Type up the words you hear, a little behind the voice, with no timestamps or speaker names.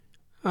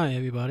Hi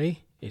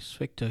everybody, it's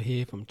Victor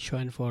here from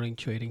Trend Following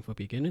Trading for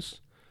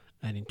Beginners,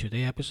 and in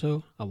today's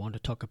episode I want to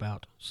talk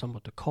about some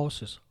of the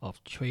causes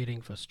of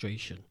trading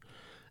frustration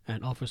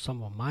and offer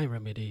some of my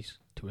remedies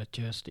to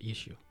address the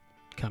issue.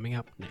 Coming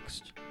up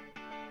next.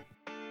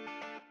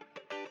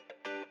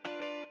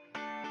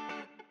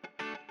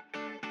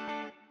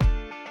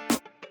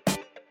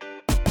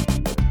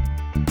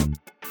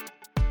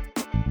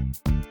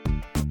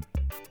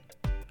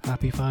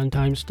 Happy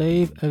Valentine's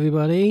Day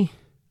everybody,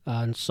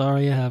 and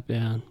sorry I have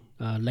been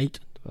late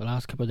for the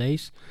last couple of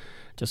days.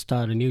 Just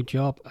started a new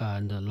job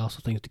and lots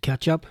of things to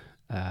catch up.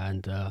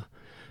 And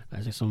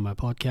as I said on my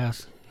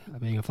podcast,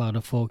 being a father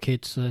of 4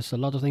 kids, there's a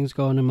lot of things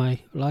going on in my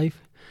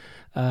life,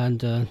 and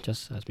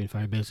just has been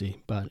very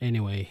busy. But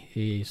anyway,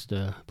 here's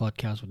the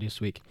podcast for this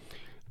week.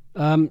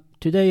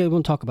 Today I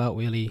want to talk about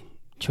really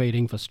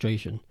trading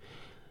frustration.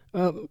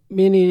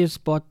 Mainly it's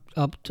brought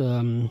up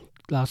over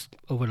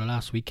the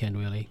last weekend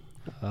really.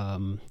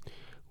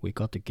 We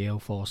got the gale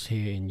force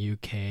here in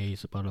UK.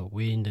 It's about the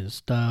wind and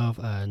stuff,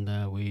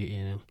 and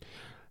we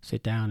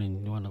sit down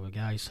in one of the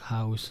guys'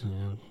 house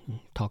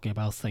talking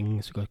about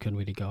things because couldn't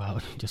really go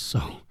out. Just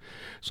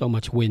so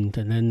much wind.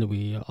 And then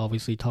we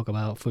obviously talk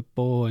about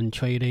football and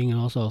trading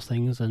and all sorts of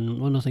things. And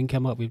one of the things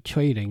came up with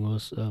trading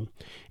was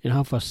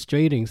how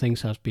frustrating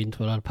things have been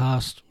for the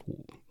past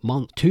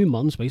 2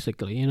 months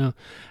basically.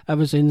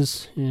 Ever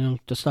since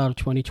the start of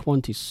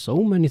 2020,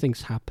 so many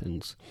things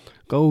happens.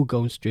 Gold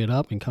going straight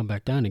up and come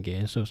back down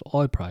again. So it's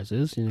oil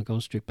prices go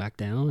straight back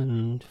down,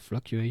 and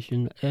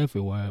fluctuation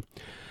everywhere.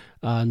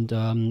 And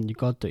you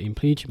got the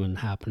impeachment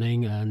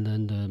happening, and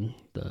then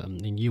the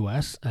in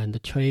US, and the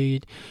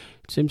trade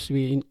seems to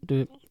be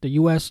the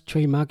US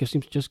trade market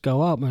seems to just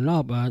go up and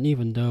up. And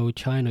even though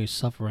China is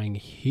suffering a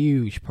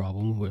huge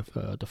problem with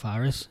the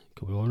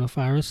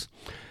coronavirus.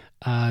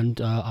 And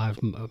I've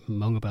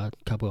moaned about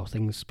a couple of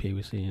things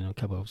previously, a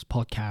couple of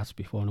podcasts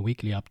before and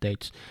weekly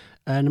updates.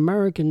 And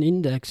American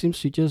index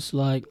seems to just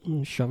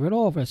shove it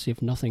off as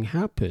if nothing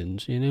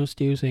happens,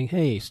 still saying,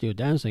 hey, still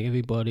dancing,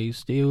 everybody's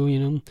still,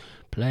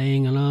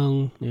 playing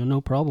along,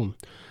 no problem.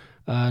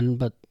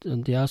 But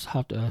the us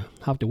half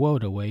the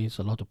world away, it's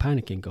a lot of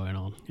panicking going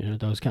on,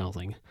 those kind of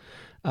things.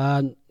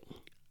 And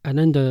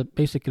then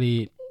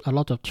basically a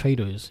lot of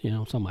traders,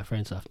 some of my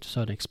friends have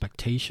certain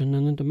expectation,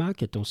 and then the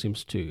market don't seem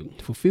to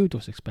fulfill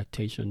those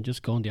expectations,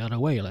 just going the other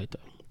way, like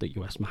the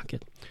US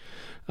market,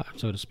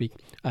 so to speak.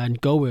 And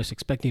gold was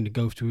expecting to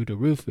go through the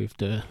roof with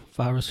the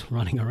virus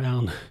running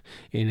around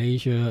in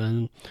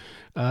Asia,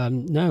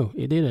 and no,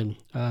 it didn't.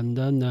 And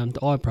then the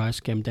oil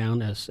price came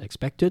down as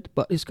expected,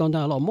 but it's gone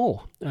down a lot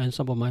more. And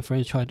some of my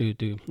friends tried to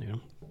do,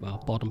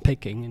 bottom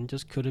picking and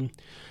just couldn't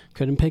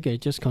pick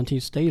it. Just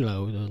continued to stay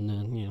low,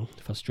 and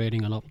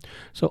frustrating a lot.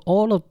 So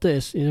all of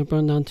this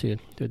brought down to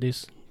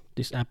this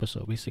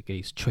episode basically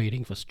is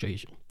trading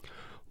frustration.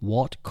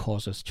 What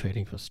causes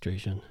trading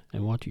frustration,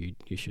 and what you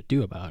should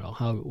do about it, or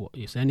how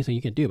is there anything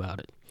you can do about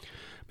it? I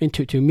mean,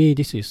 to me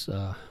this is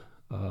a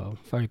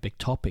very big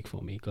topic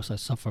for me because I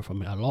suffer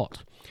from it a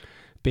lot.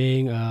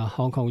 Being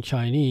Hong Kong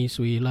Chinese,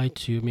 we like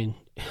to,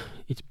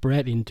 it's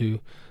bred into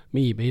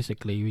me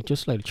basically. We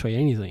just like to trade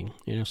anything,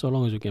 so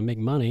long as we can make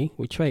money,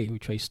 we trade. We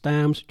trade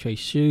stamps, we trade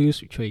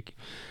shoes, we trade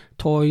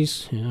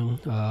toys,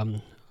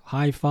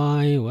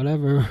 hi-fi,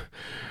 whatever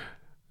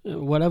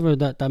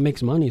that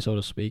makes money, so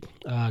to speak.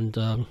 And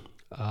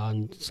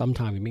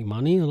sometimes you make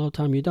money, a lot of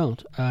time you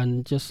don't.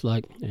 And just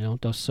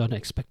those certain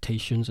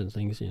expectations and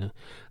things,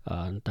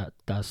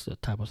 that's the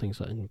type of things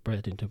that are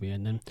bred into me.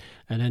 And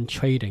then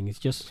trading is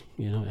just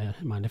a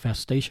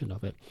manifestation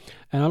of it.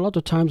 And a lot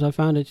of times I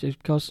found it's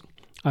because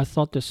I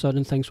thought that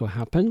certain things will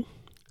happen,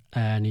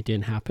 and it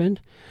didn't happen.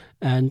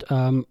 And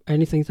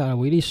anything that I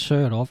really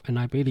sure of, and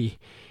I really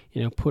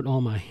put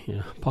all my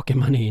pocket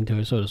money into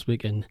it, so to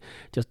speak, and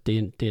just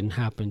didn't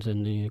happen,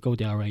 and go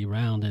the other way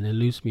around, and then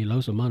lose me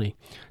loads of money.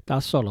 That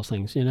sort of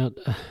things,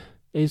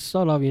 it's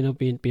sort of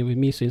been with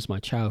me since my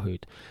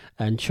childhood,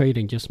 and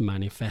trading just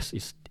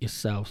manifests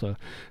itself.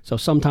 So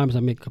sometimes I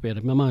make a bit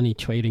of money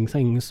trading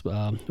things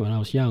when I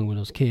was young, when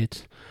I was a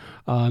kid,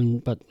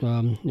 but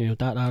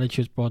that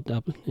attitude brought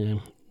up.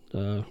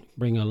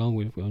 Bring along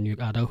with your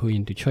adulthood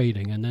into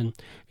trading, and then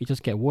it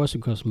just get worse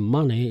because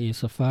money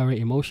is a very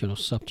emotional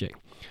subject.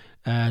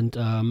 And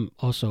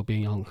also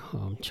being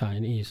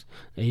Chinese,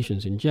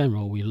 Asians in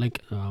general, we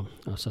link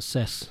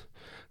success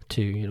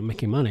to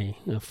making money.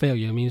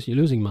 Failure means you're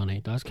losing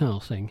money. That kind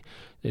of thing.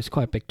 It's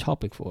quite a big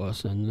topic for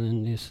us, and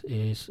then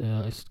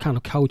it's kind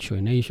of culture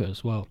in Asia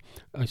as well.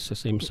 It's the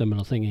same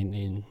similar thing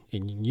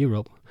in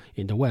Europe,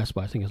 in the West,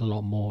 but I think it's a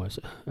lot more.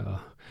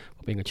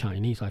 Being a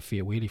Chinese, I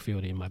really feel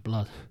it in my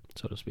blood,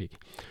 so to speak.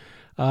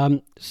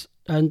 And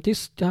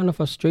this kind of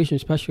frustration,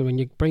 especially when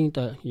you bring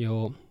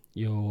your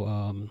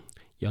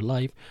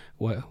life,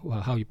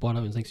 how you bought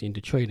up and things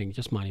into trading,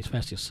 just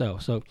manifest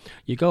yourself. So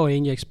you go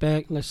in, you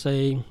expect, let's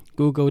say,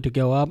 Google to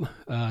go up,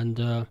 and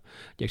you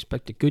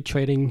expect a good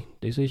trading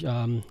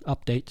decision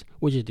update,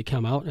 widget to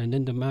come out, and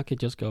then the market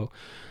just go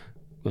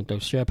when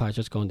those share price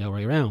just going the other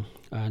way around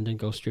and then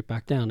go straight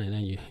back down, and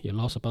then you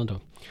lost a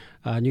bundle.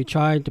 And you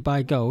try to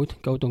buy gold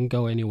don't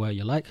go anywhere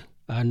you like,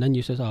 and then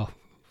you say, oh,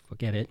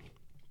 forget it,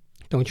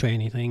 don't trade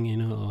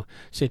anything, or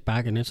sit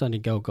back, and then suddenly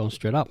going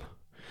straight up.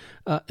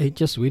 It's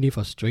just really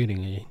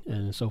frustrating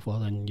and so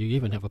forth. And you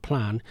even have a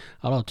plan.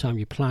 A lot of time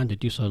you plan to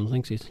do certain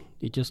things,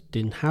 it just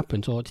didn't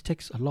happen. So it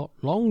takes a lot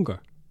longer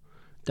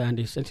than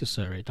is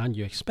necessary, than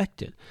you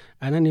expected.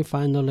 And then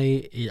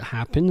finally it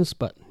happens,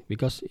 but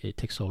because it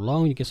takes so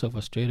long, you get so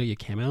frustrated, you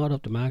came out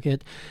of the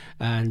market,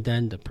 and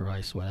then the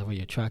price, whatever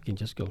you're tracking,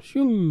 just goes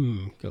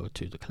go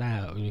to the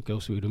cloud, and it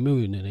goes through the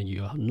moon, and then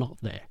you're not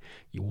there.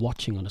 You're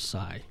watching on the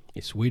side.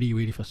 It's really,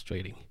 really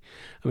frustrating.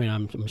 I mean,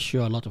 I'm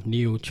sure a lot of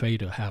new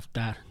traders have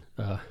that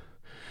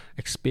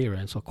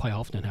experience, or quite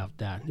often have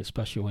that,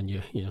 especially when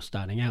you're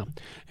starting out.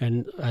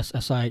 And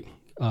as I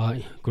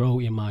grow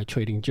in my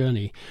trading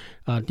journey,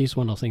 this is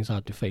one of the things I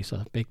had to face,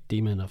 a big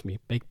demon of me,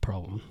 big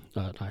problem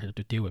that I had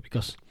to deal with,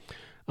 because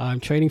I'm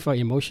trading very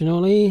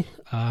emotionally,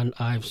 and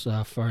I've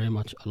very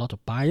much a lot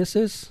of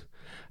biases,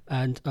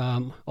 and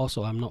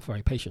also I'm not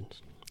very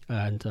patient,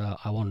 and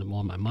I want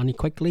more of my money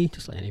quickly,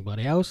 just like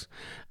anybody else,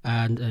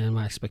 and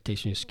my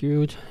expectation is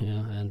skewed,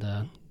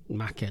 and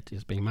market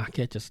is being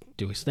market, just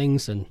do its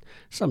things, and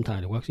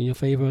sometimes it works in your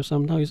favor,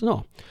 sometimes it's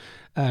not,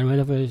 and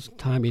whenever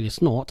time it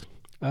is not,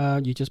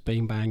 you're just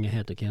bang your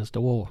head against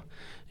the wall,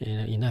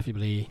 and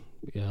inevitably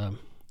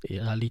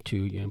it lead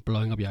to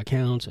blowing up your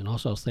accounts and all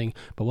sorts of things.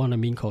 But one of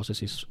the main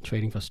causes is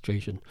trading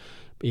frustration,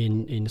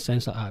 in the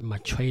sense that my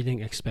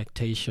trading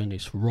expectation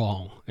is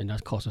wrong, and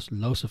that causes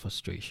lots of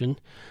frustration,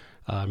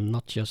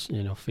 not just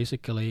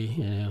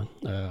physically,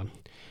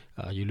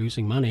 you're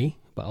losing money,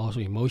 but also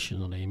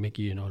emotionally, make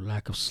you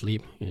lack of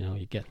sleep.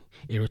 You get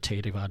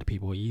irritated with other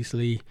people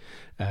easily,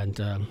 and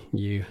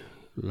you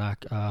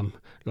lack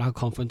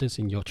confidence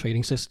in your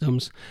trading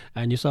systems,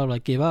 and you sort of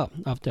like give up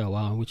after a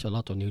while, which a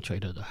lot of new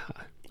traders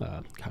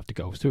have to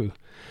go through.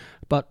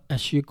 But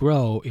as you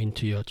grow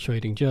into your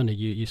trading journey,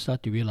 you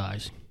start to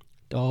realize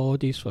all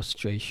this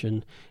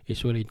frustration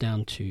is really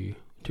down to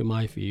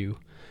my view,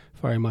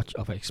 very much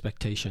of an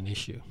expectation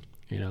issue.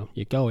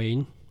 You go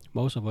in,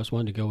 most of us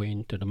want to go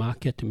into the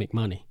market to make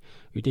money.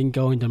 We didn't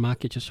go into the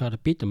market just try to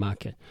beat the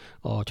market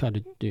or try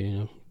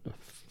to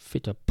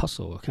fit a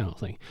puzzle kind of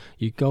thing.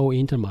 You go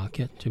into the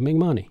market to make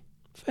money,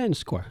 fair and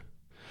square.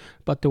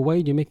 But the way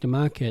you make the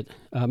market,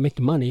 make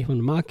the money from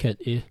the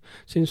market, is,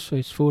 since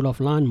it's full of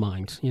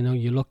landmines,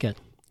 you look at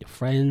your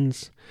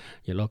friends,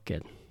 you look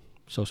at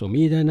social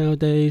media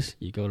nowadays,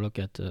 you go look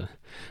at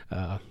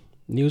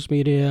news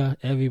media,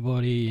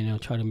 everybody,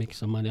 try to make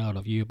some money out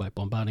of you by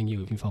bombarding you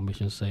with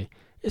information, say,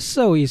 it's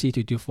so easy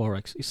to do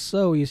Forex, it's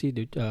so easy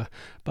to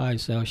buy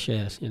and sell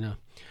shares,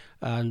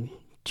 and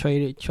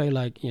trade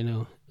like,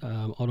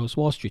 all those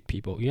Wall Street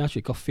people. You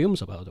actually got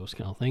films about those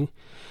kind of thing.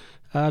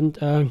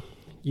 And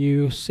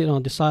you sit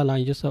on the sideline,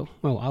 you just say,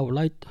 well, I would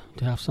like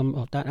to have some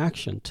of that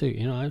action too.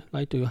 I'd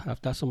like to have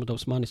some of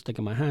those money stick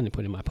in my hand and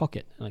put in my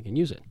pocket, and I can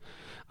use it.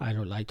 I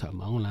would like to have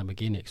my own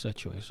Lamborghini,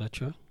 etc.,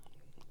 etc.,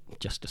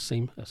 just the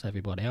same as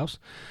everybody else.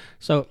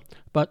 So,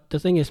 but the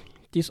thing is,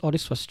 all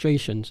these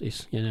frustrations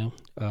is,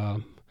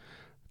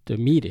 the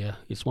media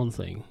is one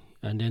thing,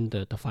 and then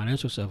the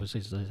financial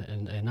services is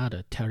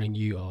another, telling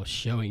you or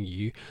showing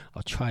you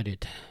or try to,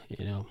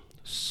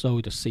 sow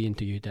the seed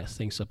into you that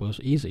things are supposed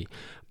to be easy.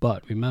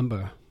 But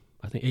remember,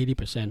 I think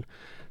 80%,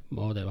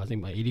 more than I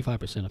think by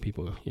 85% of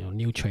people,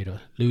 new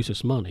trader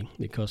loses money,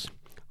 because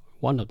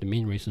one of the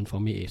main reasons for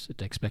me is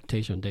the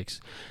expectation.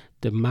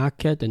 The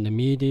market and the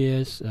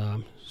media's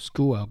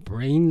school our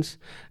brains,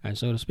 and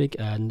so to speak,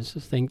 and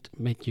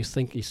make you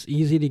think it's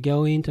easy to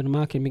go into the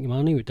market and make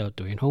money without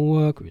doing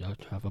homework,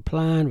 without have a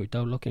plan,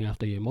 without looking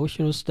after your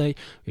emotional state,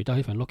 without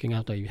even looking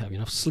after you have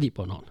enough sleep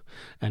or not.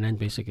 And then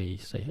basically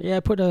say, yeah,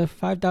 put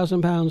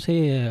 £5,000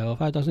 here or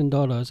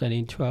 $5,000, and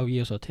in 12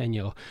 years or 10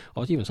 years,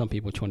 or even some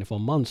people 24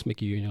 months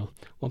make you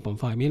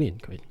 1.5 million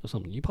quid or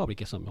something. You probably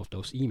get some of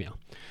those emails.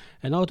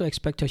 And all the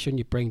expectation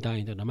you bring down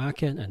into the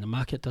market, and the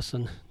market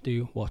doesn't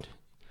do what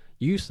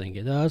you think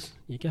it does,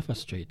 you get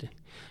frustrated,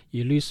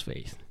 you lose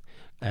faith,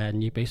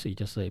 and you basically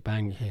just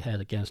bang your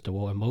head against the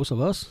wall. And most of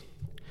us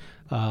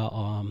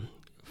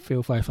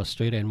feel very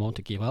frustrated and want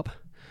to give up.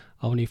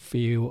 Only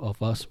few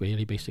of us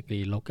really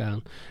basically look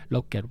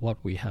at what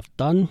we have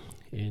done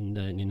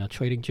in our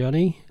trading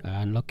journey,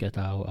 and look at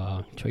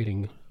our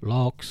trading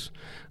logs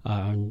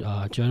and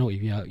journal,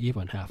 if you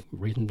even have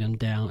written them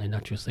down, and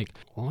actually think,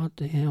 what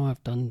the hell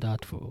I've done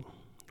that for?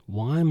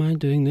 Why am I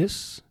doing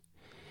this?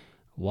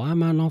 Why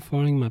am I not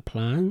following my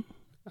plan?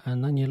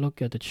 And then you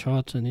look at the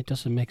charts and it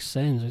doesn't make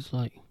sense. It's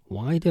like,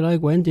 why did I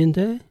went in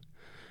there?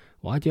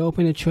 Why did I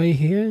open a trade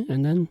here?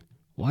 And then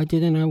why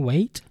didn't I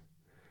wait?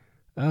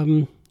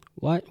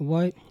 Why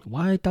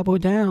double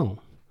down?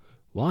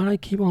 Why I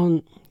keep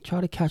on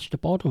try to catch the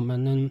bottom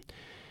and then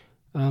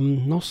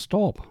not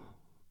stop?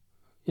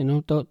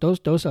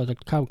 Those are the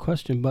kind of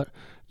question. But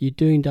you're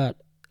doing that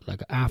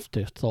like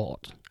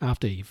afterthought,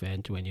 after the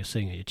event, when you're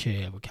sitting in your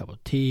chair with a cup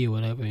of tea or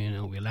whatever,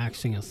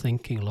 relaxing and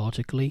thinking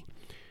logically.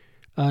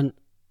 And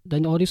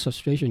then all this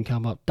frustration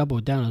come up, double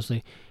down and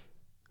say,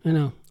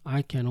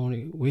 I can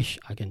only wish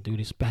I can do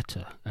this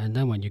better. And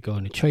then when you go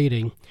into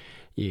trading,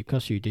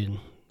 because you didn't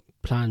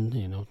plan,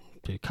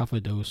 to cover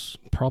those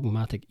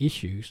problematic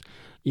issues,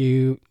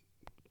 you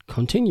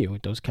continue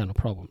with those kind of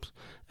problems.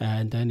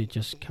 And then it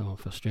just kind of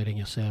frustrating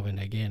yourself and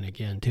again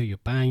until you're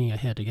banging your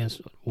head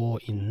against the wall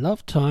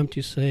enough time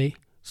to say,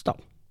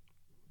 stop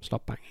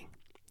banging,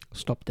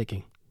 stop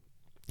digging,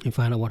 and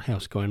find out what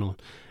hell's going on.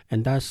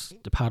 And that's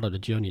the part of the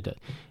journey that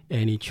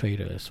any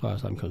trader, as far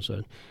as I'm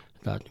concerned,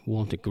 that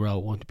want to grow,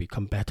 want to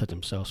become better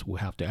themselves, will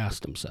have to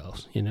ask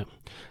themselves,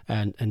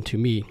 And to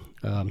me,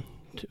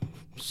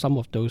 some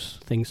of those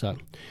things that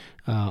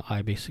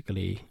I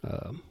basically,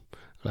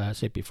 like I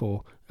said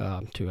before,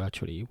 to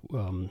actually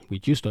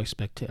reduce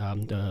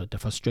the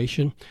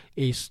frustration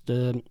is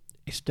the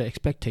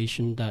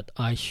expectation that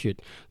I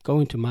should go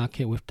into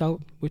market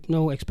with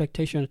no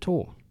expectation at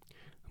all.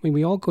 I mean,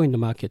 we all go in the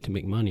market to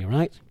make money,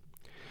 right?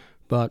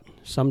 But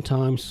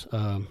sometimes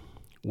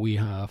we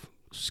have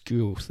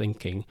skewed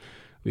thinking.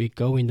 We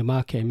go in the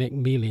market and make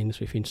millions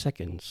within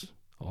seconds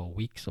or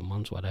weeks or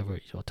months, whatever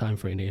your time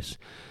frame is,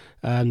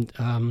 and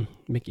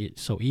make it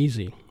so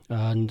easy.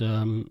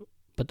 And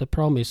but the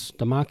problem is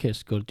the market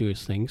is going to do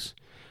its things.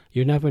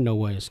 You never know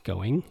where it's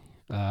going,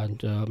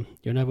 and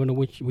you never know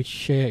which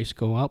share is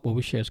going up or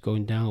which share is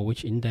going down, or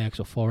which index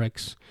or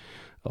forex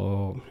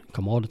or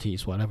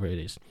commodities, whatever it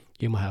is.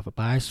 You might have a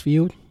bias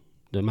field.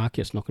 The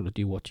market is not going to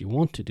do what you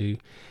want to do,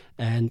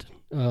 and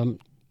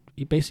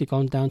it basically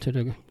comes down to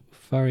the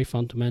very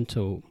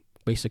fundamental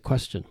basic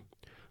question: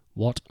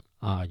 what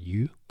are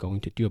you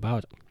going to do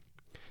about it?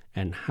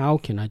 And how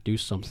can I do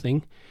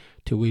something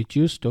to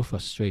reduce the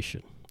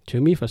frustration? To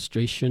me,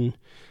 frustration,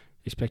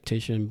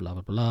 expectation, blah,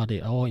 blah, blah,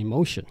 they're all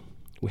emotion.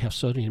 We have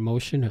certain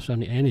emotion, have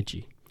certain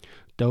energy.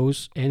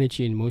 Those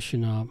energy and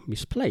emotion are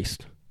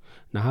misplaced.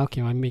 Now, how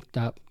can I make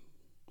that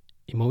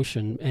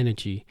emotion,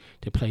 energy,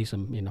 to place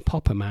them in a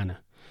proper manner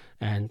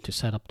and to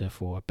set up,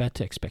 therefore, a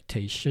better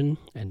expectation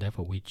and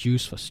therefore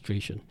reduce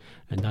frustration?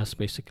 And that's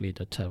basically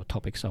the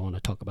topics I want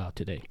to talk about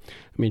today.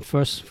 I mean,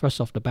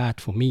 first off the bat,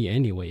 for me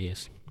anyway,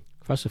 is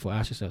first of all,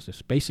 ask yourself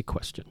this basic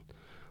question: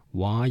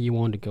 why you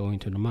want to go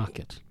into the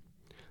market?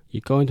 You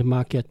go into the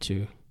market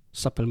to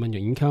supplement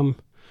your income,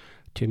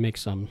 to make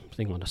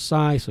something on the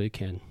side so you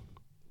can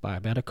buy a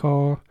better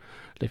car,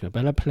 live in a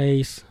better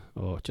place,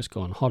 or just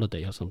go on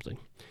holiday or something.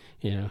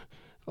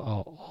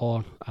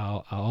 All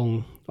our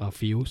own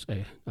views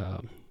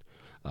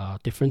are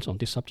different on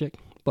this subject,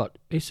 but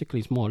basically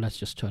it's more or less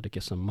just try to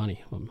get some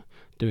money from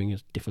doing a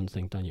different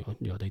thing than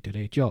your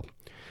day-to-day job.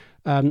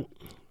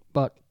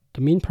 But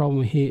the main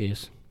problem here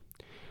is,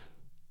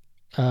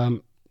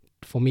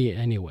 for me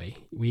anyway,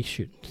 we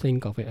should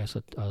think of it as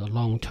a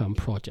long-term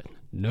project.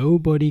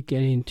 Nobody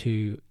get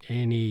into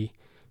any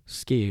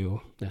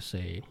skill, let's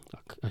say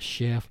a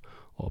chef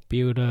or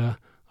builder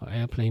or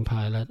airplane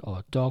pilot or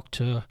a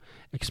doctor,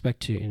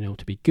 expect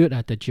to be good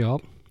at the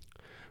job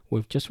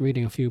with just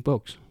reading a few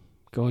books.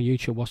 Go on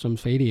YouTube, watch some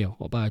video,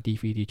 or buy a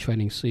DVD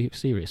training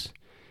series,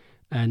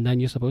 and then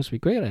you're supposed to be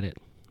great at it.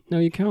 No,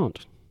 you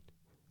can't.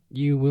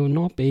 You will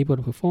not be able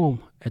to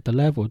perform at the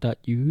level that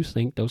you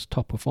think those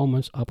top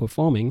performers are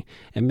performing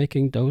and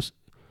making those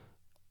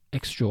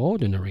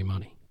extraordinary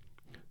money.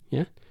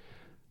 Yeah.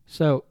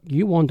 So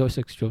you want those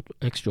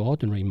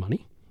extraordinary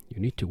money,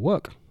 you need to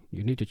work.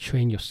 You need to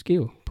train your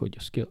skill, put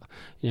your skill,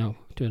 to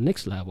the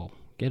next level,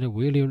 get it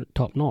really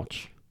top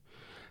notch.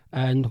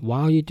 And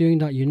while you're doing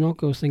that, you're not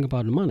going to think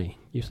about the money.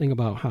 You think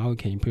about how you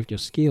can improve your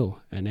skill,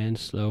 and then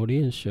slowly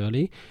and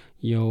surely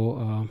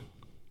your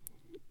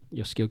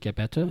skill get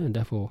better, and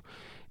therefore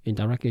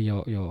indirectly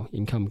your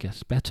income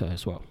gets better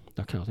as well.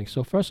 That kind of thing.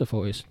 So first of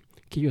all is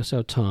give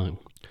yourself time,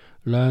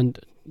 learn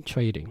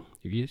trading.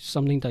 If it's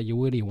something that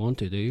you really want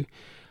to do,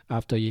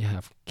 after you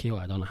have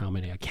killed I don't know how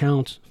many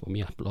accounts, for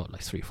me I blocked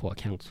like 3-4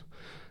 accounts,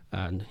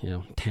 and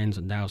tens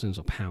and thousands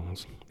of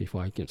pounds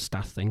before I can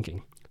start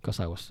thinking, because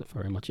I was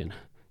very much in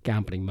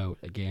gambling mode.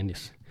 Again,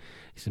 it's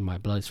in my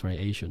blood. It's very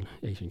Asian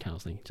kind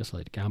of thing, just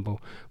like gamble.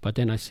 But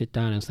then I sit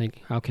down and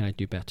think, how can I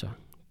do better?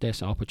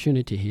 There's an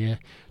opportunity here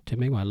to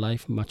make my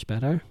life much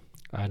better,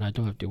 and I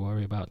don't have to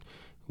worry about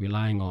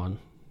relying on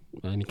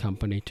any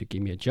company to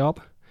give me a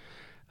job.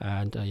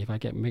 And if I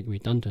get made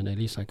redundant, at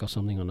least I got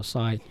something on the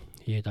side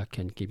here that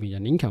can give me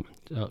an income.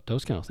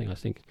 Those kind of things, I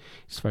think,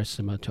 is very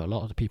similar to a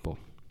lot of the people.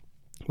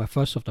 But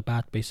first off the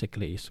bat,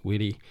 basically, is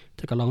really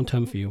take a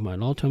long-term view. My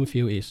long-term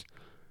view is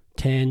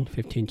 10,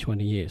 15,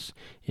 20 years.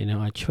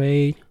 I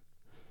trade.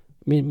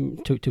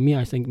 To me,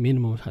 I think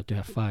minimum had to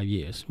have 5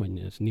 years when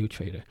it's a new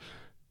trader.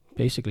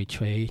 Basically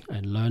trade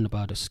and learn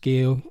about the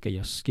skill, get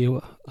your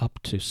skill up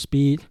to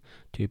speed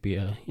to be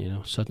a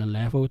certain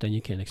level, then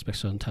you can expect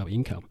certain type of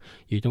income.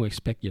 You don't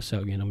expect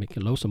yourself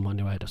making loads of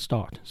money right at the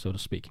start, so to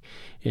speak.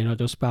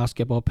 Those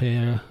basketball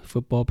player,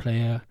 football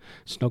player,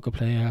 snooker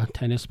player,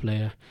 tennis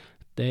player,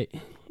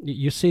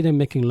 you see them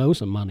making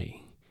loads of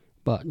money,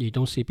 but you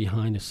don't see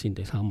behind the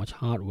scenes how much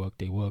hard work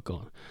they work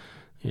on.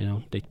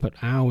 They put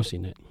hours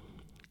in it,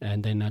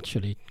 and then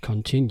actually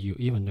continue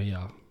even though they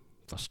are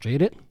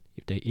frustrated.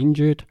 If they're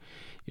injured,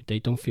 if they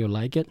don't feel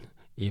like it,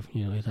 if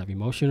they have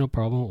emotional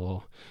problem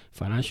or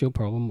financial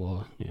problem,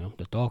 or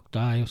the dog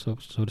die, so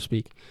to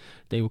speak,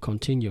 they will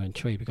continue and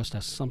trade because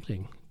that's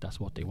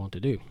what they want to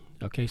do.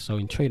 Okay, so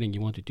in trading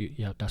you want to do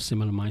that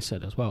similar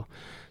mindset as well.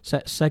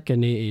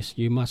 Secondly is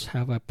you must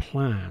have a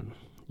plan.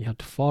 You have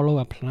to follow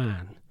a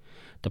plan.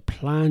 The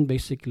plan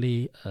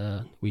basically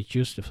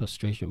reduces the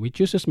frustration,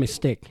 reduces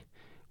mistake,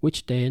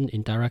 which then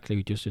indirectly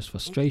reduces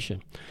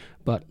frustration.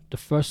 But the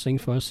first thing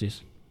first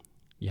is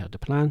you have the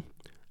plan,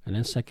 and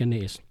then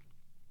secondly is,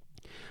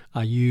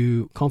 are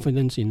you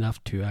confident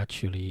enough to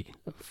actually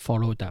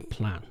follow that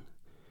plan?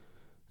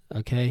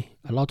 Okay,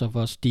 a lot of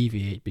us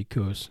deviate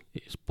because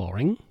it's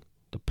boring.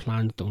 The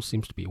plan don't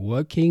seem to be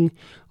working,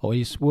 or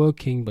it's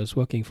working but it's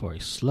working very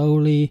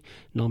slowly,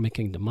 not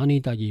making the money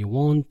that you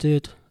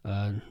wanted,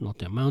 not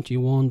the amount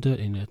you wanted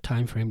in the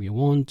time frame you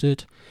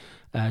wanted,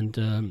 and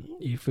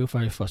you feel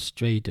very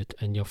frustrated.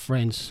 And your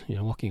friends,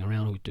 walking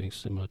around who are doing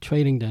similar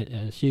trading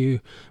as you,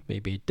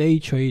 maybe a day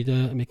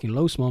trader making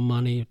loads more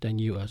money than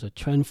you as a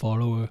trend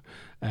follower,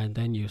 and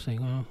then you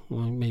think, oh,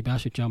 well, maybe I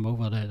should jump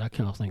over there, that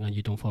kind of thing, and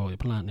you don't follow your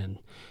plan and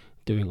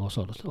doing all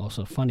sorts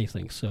of funny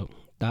things. So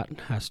that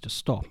has to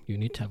stop. You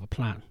need to have a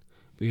plan,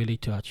 really,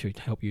 to actually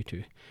help you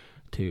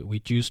to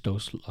reduce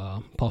those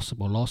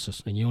possible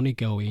losses. And you only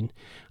go in,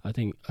 I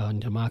think, in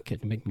the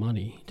market to make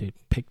money, to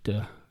pick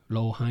the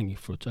low-hanging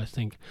fruits. I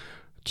think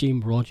Jim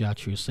Rogers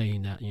actually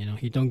saying that,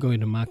 he don't go in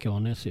the market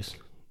unless it's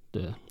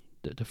the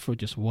fruit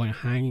just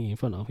hanging in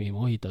front of him.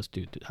 All he does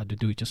have to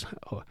do is just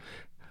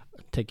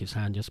take his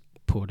hand, just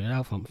pull it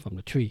out from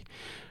the tree.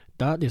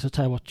 That is a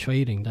type of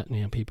trading that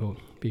people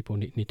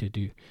need to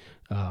do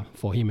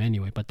for him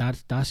anyway. But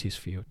that's his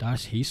view,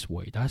 that's his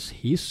way, that's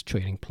his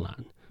trading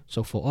plan.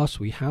 So for us,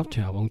 we have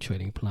to have our own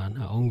trading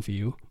plan, our own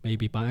view,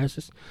 maybe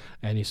biases,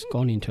 and it's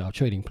gone into our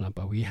trading plan.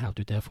 But we have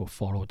to therefore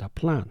follow that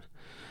plan.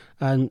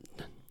 And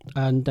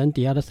then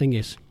the other thing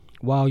is,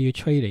 while you're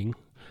trading,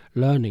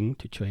 learning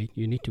to trade,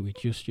 you need to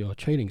reduce your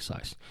trading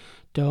size.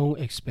 Don't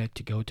expect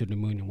to go to the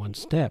moon in one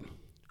step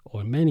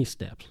or many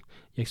steps.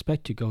 You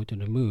expect to go to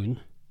the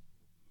moon.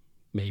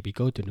 Maybe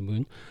go to the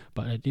moon,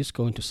 but it is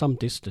going to some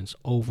distance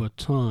over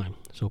time.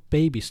 So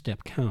baby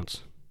step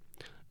counts.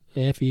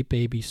 Every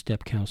baby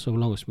step counts, so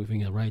long as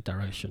moving in the right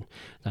direction.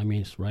 That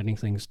means writing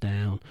things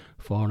down,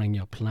 following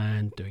your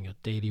plan, doing a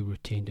daily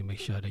routine to make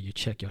sure that you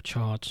check your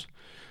charts,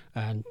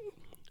 and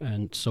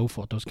so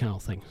forth, those kind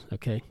of things.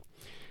 Okay,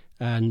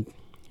 and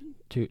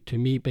to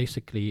me,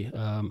 basically,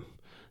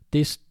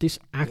 this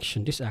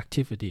action, these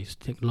activities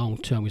take long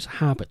term. It's a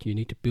habit you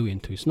need to build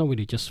into. It's not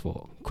really just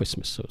for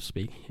Christmas, so to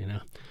speak.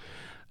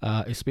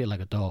 It's a bit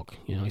like a dog.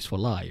 It's for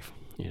life.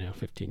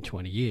 15,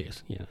 20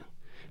 years.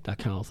 That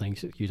kind of thing.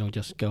 You don't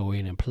just go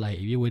in and play.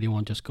 If you really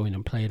want to just go in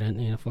and play,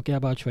 then forget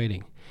about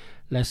trading.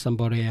 Let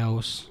somebody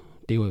else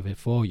deal with it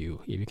for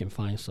you. If you can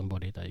find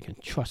somebody that you can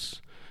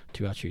trust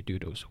to actually do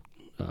those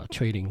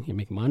trading and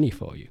make money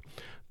for you.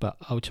 But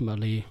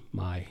ultimately,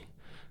 my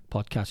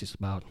podcast is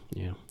about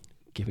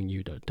giving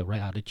you the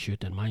right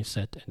attitude and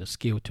mindset and the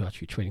skill to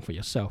actually trading for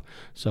yourself.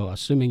 So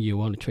assuming you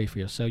want to trade for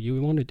yourself,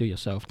 you want to do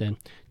yourself, then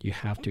you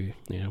have to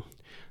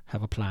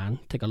have a plan,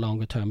 take a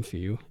longer term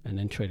view, and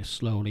then trade it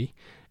slowly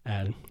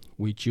and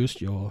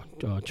reduce your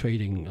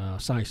trading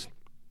size.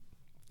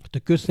 The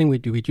good thing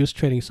with reduce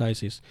trading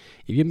size is,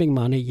 if you make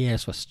money,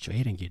 yes, for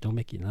trading you don't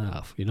make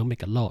enough, you don't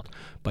make a lot,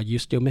 but you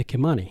still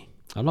making money.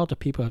 A lot of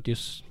people have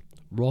this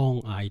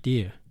wrong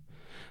idea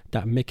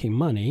that making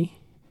money,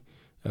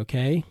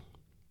 okay,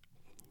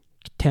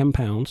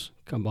 £10,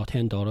 about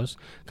 $10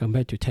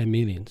 compared to 10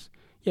 millions.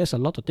 Yes, a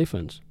lot of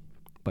difference,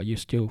 but you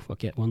still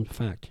forget one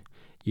fact: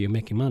 you're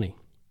making money.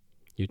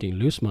 You didn't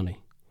lose money.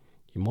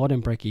 You more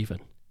than break even.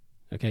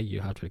 Okay,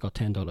 you have got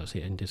 $10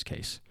 here in this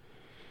case.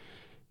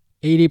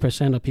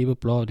 80% of people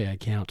blow their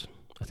account.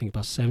 I think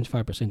about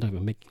 75% of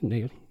them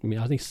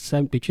I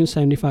think between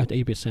 75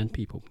 to 80%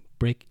 people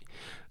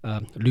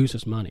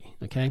loses money.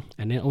 Okay,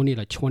 and then only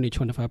like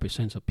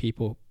 20-25% of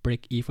people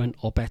break even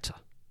or better.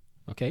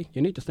 Okay,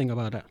 you need to think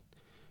about that.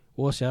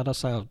 What's the other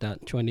side of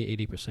that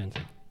 20-80%?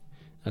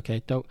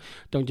 Okay,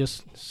 don't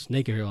just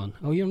snigger on,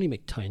 oh, you only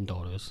make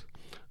 $10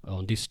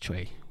 on this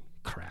trade.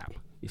 Crap,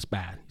 it's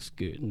bad, it's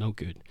good, no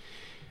good,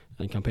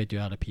 and compared to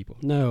other people.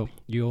 No,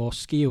 your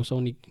skills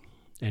only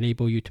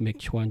enable you to make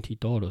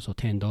 $20 or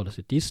 $10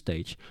 at this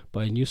stage, but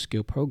when your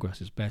skill progress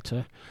is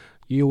better,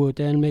 you will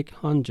then make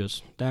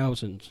hundreds,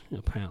 thousands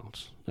of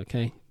pounds.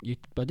 Okay,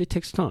 but it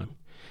takes time,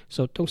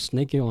 so don't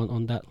snigger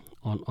on that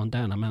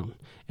amount.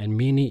 And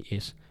meaning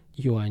is,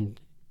 if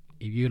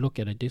you look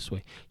at it this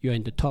way, you're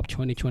in the top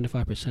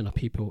 20-25% of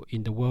people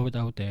in the world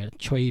out there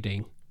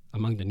trading,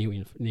 among the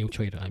new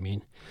trader,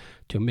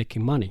 to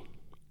making money.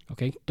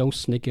 Okay, don't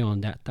sneak in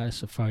on that.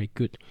 That's a very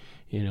good,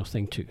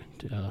 thing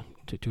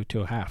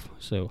to have.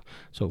 So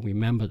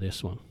remember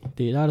this one.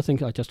 The other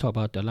thing I just talked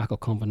about, the lack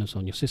of confidence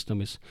on your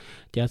system, is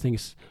the other thing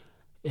is,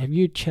 have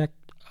you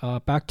checked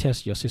back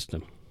test your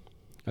system?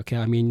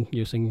 Okay,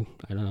 using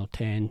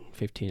 10,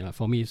 15.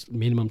 For me, it's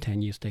minimum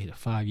 10 years data.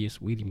 5 years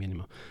really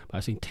minimum, but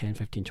I think 10,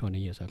 15, 20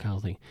 years, that kind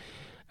of thing.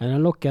 and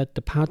then look at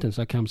the patterns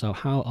that comes out.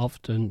 How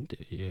often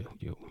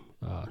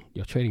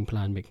your trading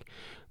plan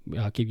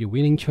give you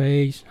winning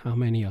trades? How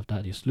many of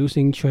that is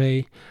losing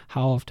trade?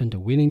 How often the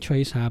winning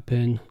trades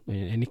happen?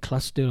 Any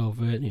cluster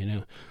of it?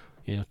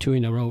 2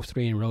 in a row,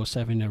 3 in a row,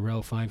 7 in a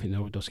row, 5 in a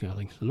row, those kind of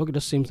things. So look at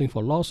the same thing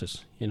for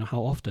losses.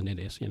 How often it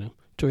is.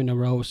 2 in a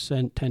row,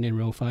 10 in a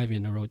row, 5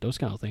 in a row, those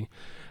kind of things.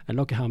 And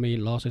look at how many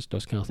losses,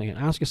 those kind of things. And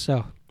ask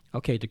yourself,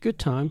 okay, the good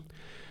time,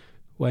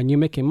 when you're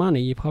making money,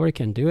 you probably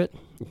can do it.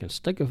 You can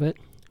stick with it.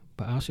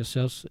 But ask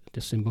yourself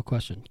the simple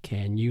question,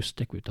 can you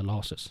stick with the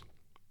losses?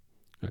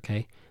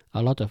 Okay,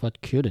 a lot of us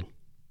couldn't.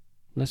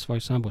 Let's, for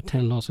example,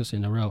 10 losses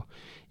in a row.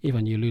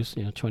 Even you lose,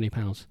 20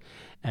 pounds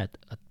at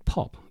a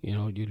pop, you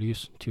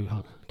lose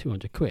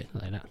 200 quid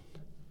like that.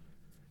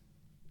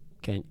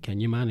 Can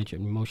you manage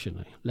it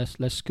emotionally?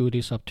 Let's screw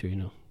this up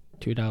to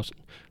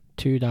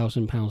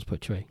 2,000 pounds per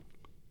trade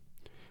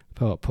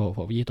for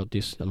each of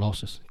these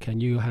losses.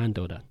 Can you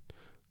handle that?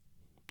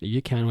 You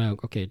can,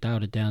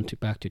 dial it down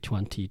back to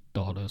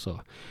 $20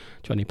 or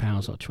 20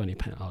 pounds or 20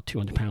 pounds or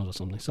 200 pounds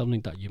or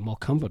something that you're more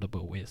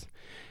comfortable with,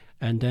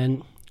 and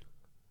then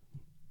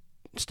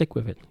stick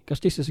with it, because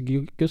this is a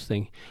good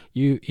thing.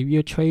 If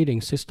your trading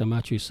system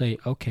actually say,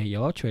 okay,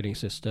 your trading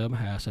system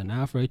has an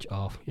average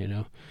of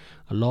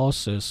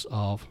losses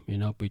of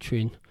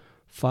between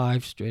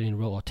 5 straight in a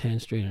row or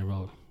 10 straight in a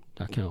row,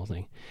 that kind of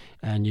thing,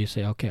 and you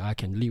say, okay, I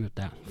can live with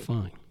that,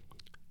 fine.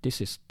 This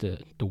is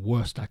the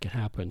worst that can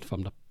happen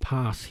from the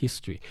past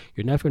history.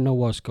 You never know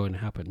what's going to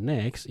happen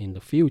next in the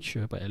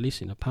future, but at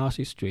least in the past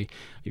history,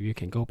 if you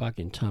can go back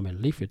in time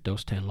and live with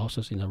those 10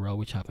 losses in a row,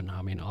 which happen,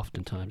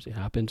 oftentimes it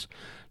happens,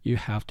 you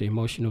have the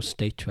emotional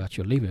state to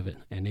actually live with it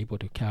and able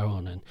to carry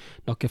on and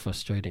not get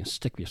frustrated and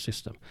stick with your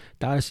system.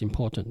 That is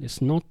important.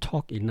 It's not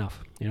talk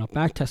enough.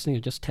 Back testing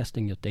is just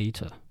testing your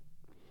data.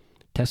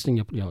 Testing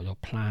your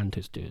plan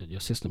to do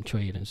your system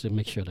trade and to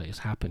make sure that it's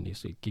happening,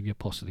 is to give you a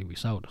positive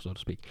result, so to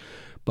speak.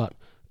 But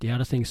the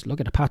other thing is look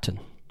at the pattern.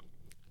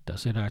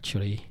 Does it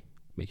actually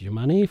make you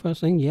money? First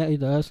thing, yeah,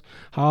 it does.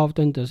 How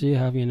often does it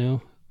have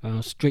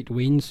straight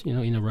wins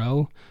in a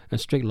row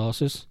and straight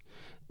losses?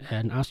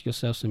 And ask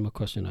yourself simple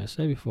question I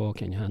said before: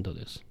 can you handle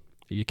this?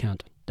 If you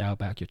can't, dial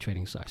back your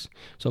trading size.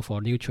 So for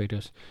new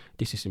traders,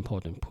 this is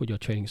important. Put your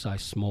trading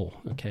size small,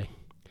 okay?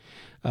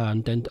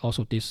 And then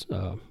also this.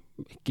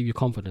 Give you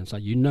confidence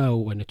that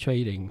when the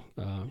trading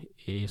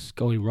is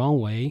going wrong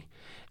way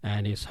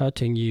and it's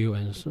hurting you,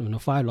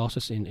 and 5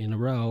 losses in a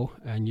row,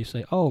 and you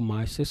say, oh,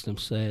 my system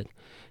said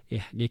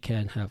you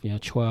can have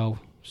 12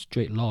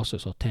 straight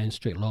losses or 10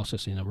 straight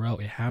losses in a row.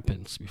 It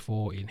happens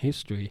before in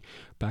history,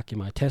 back in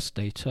my test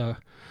data,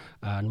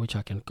 and which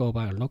I can go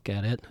back and look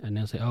at it and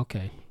then say,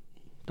 okay,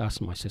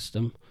 that's my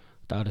system,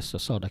 that is the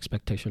sort of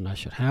expectation I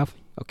should have.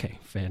 Okay,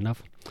 fair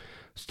enough.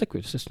 Stick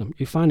with the system.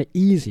 You find it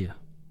easier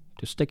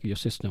to stick with your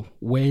system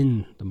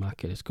when the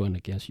market is going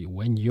against you,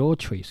 when your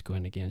trade is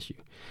going against you.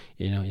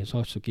 It's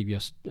also give you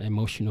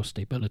emotional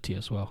stability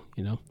as well.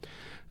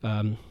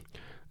 And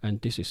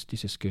this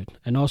is good.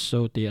 And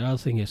also the other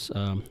thing is,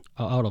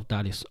 out of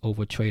that is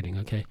over trading.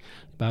 Okay,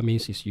 that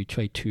means is you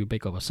trade too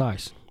big of a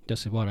size.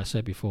 This is what I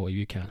said before.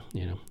 You can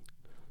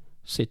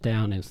sit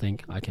down and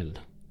think, I can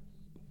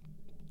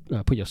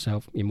put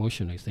yourself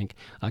emotionally think,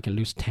 I can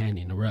lose 10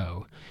 in a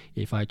row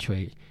if I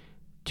trade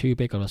too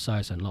big of a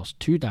size and lost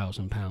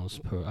 2,000 pounds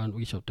per on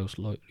each of those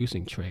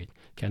losing trade.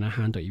 Can I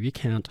handle it? If you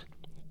can't,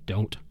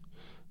 don't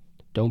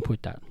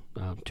put that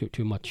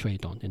too much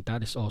trade on. And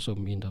that is also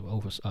mean the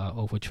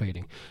over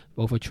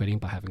trading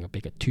by having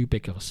too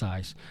big of a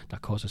size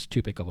that causes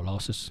too big of a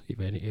losses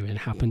if it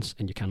happens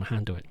and you cannot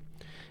handle it.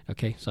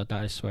 Okay, so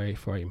that is very,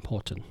 very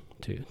important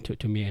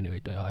to me anyway.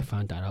 I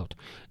find that out.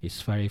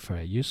 It's very,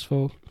 very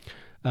useful.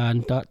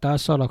 And that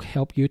sort of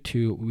help you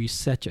to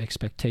reset your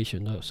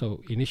expectation.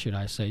 So initially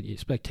I said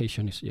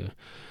expectation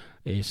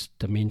is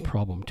the main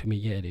problem. To me,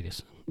 yeah, it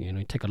is.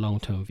 Take a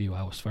long-term view.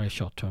 I was very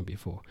short-term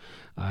before.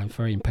 I'm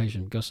very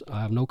impatient because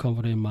I have no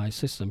confidence in my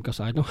system,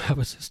 because I don't have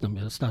a system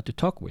to start to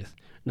talk with.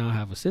 Now I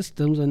have a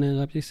system, and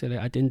then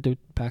I didn't do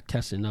back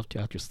tests enough to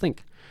actually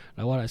think.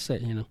 Like what I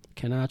said,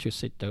 can I actually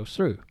sit those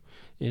through?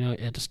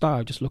 At the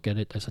start I just look at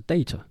it as a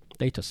data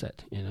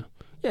set,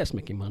 Yes,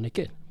 making money,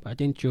 good. But I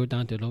didn't drill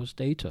down to those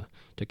data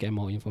to get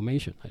more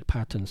information, like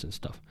patterns and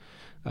stuff.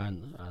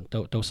 And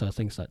those are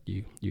things that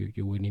you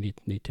really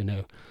need to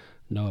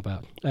know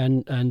about.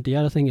 And the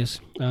other thing is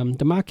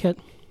the market.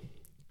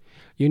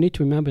 You need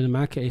to remember the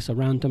market is a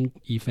random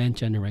event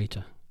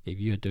generator. If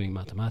you're doing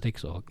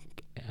mathematics or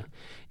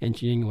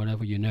engineering,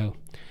 whatever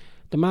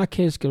the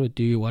market is going to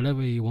do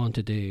whatever you want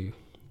to do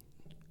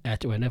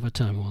at whenever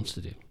time it wants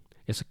to do.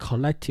 It's a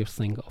collective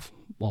thing of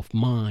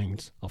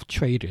minds, of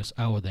traders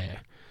out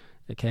there.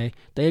 Okay,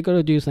 they're going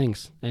to do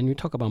things, and we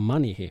talk about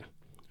money here.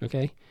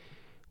 Okay,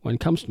 when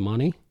it comes to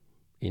money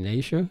in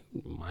Asia,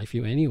 I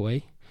feel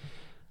anyway,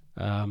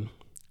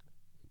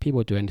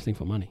 people do anything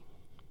for money.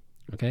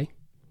 Okay,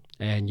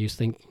 and you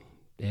think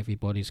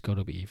everybody's got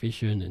to be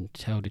efficient and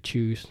tell the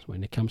truth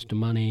when it comes to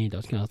money,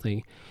 that kind of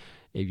thing.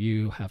 If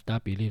you have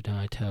that belief, then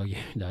I tell you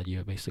that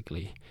you're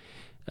basically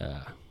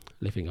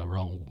living a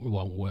wrong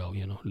world,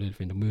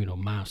 live in the moon or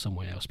Mars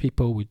somewhere else.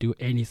 People will do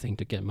anything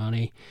to get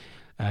money,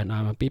 and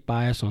I'm a bit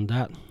biased on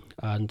that,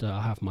 and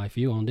I have my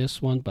view on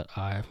this one, but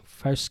I'm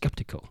very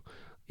skeptical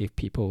if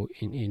people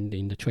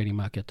in the trading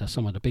market, that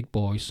some of the big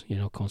boys,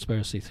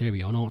 conspiracy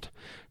theory or not,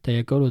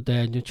 they go to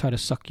there and try to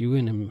suck you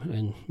in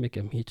and make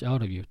a hit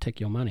out of you,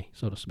 take your money,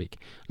 so to speak.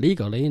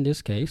 Legally, in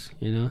this case,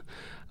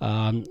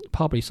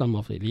 probably some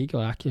of the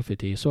illegal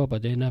activity as well,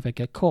 but they never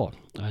get caught.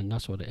 And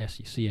that's what the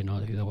SEC and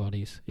all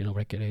these,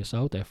 regulators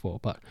out there for.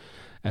 But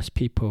as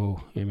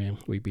people,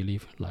 we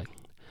believe, like,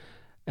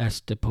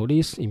 as the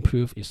police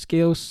improve its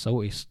skills,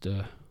 so is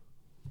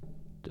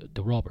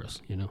the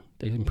robbers,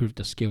 they improve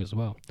the skill as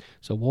well.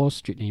 So Wall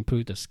Street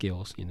improved the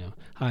skills,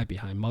 hide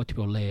behind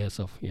multiple layers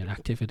of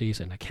activities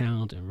and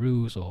account and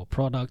rules or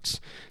products,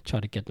 try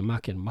to get the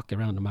market, muck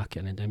around the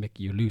market, and then make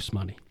you lose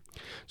money.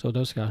 So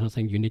those kind of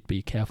things you need to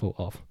be careful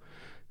of.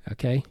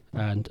 Okay,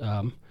 and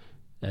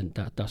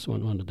that's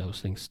one of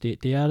those things.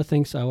 The other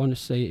things I want to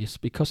say is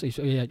because it's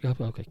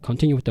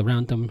continue with the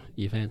random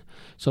event.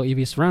 So if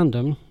it's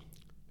random,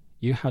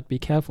 you have to be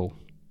careful,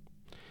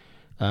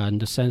 in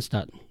the sense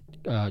that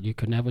you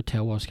could never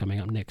tell what's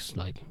coming up next,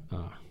 like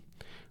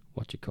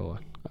what you call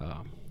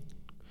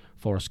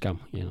Forrest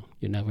Gump. You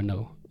never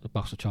know, a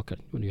box of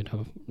chocolate, when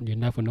you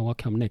never know what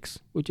comes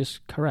next, which is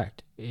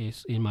correct,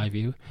 is in my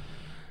view.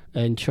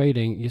 And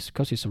trading is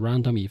because it's a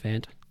random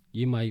event.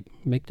 You might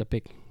make the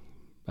big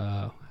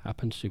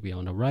happens to be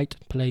on the right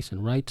place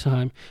and right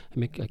time and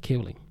make a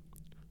killing.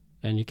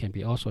 And you can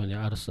be also on the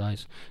other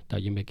side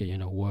that you make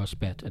a worse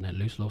bet and then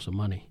lose lots of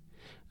money.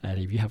 And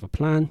if you have a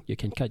plan, you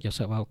can cut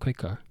yourself out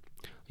quicker.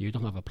 You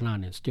don't have a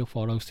plan and still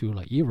follow through,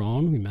 like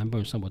Iran.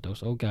 Remember some of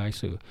those old guys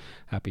who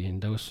have been in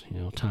those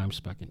times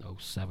back in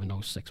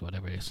 07, 06,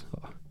 whatever it is,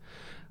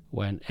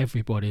 when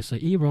everybody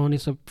said Iran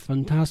is a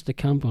fantastic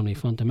company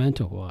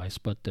fundamental wise,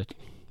 but the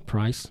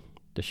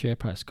share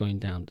price going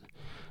down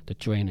the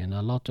drain, and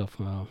a lot of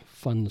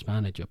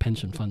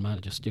pension fund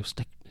managers still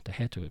stick their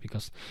head to it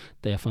because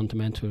they are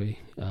fundamentally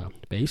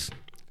based,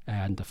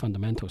 and the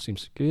fundamental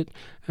seems good,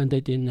 and they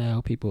didn't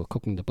know people are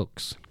cooking the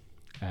books,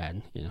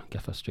 and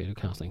get frustrated,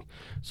 kind of thing.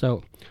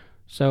 So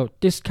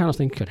this kind of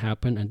thing could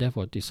happen, and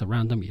therefore this is a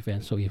random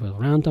event. So if a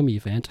random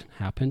event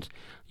happens,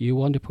 you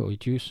want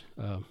to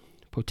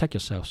protect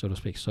yourself, so to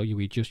speak. So you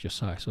reduce your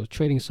size. So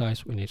trading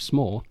size when it's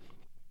small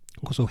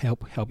also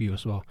help you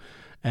as well.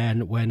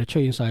 And when the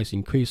trading size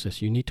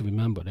increases, you need to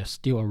remember there's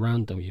still a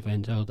random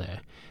event out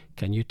there.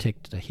 Can you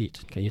take the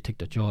hit? Can you take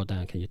the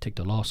drawdown? Can you take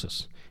the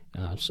losses?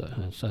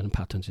 Certain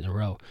patterns in a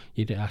row.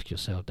 You need to ask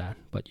yourself that,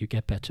 but you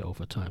get better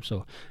over time.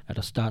 So at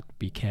the start,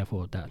 be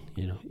careful of that.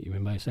 You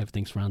remember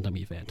everything's random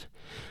event.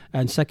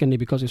 And secondly,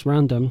 because it's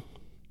random,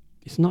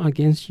 it's not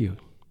against you.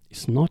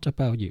 It's not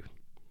about you.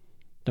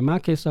 The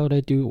markets out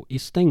there do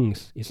its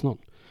things. It's not.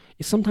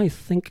 It sometimes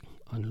think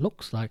and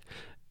looks like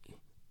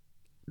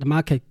the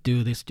market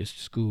do this just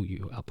to screw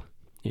you up.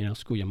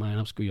 Screw your mind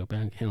up, screw your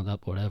bank account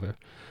up, whatever.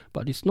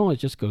 But it's not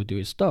just go do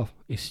its stuff.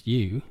 It's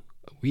you.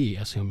 We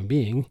as human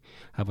beings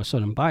have a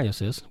certain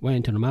biases, went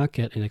into the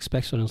market and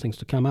expect certain things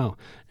to come out,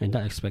 and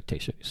that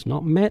expectation is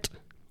not met,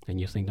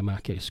 and you think the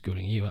market is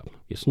screwing you up.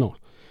 It's not.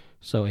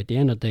 So at the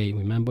end of the day,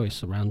 remember,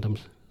 it's random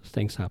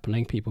things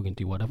happening. People can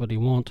do whatever they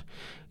want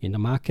in the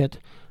market,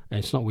 and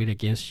it's not really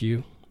against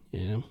you.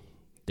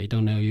 They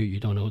don't know you, you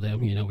don't know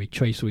them. We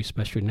trade through,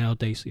 especially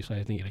nowadays, it's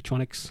everything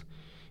electronics.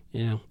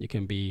 You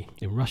can be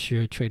in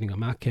Russia trading a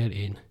market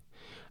in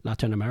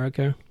Latin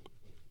America.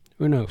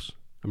 Who knows?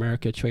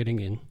 America trading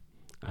in,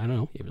 I don't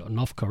know, if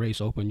North Korea is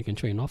open, you can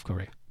trade in North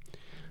Korea.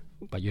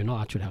 But you don't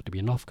actually have to be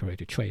in North Korea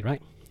to trade,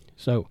 right?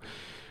 So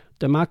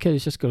the market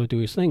is just going to do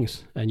its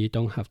things, and you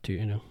don't have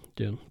to,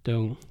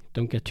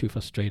 don't get too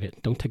frustrated.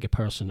 Don't take it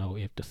personal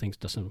if the things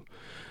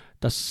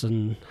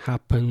doesn't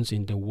happen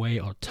in the way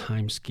or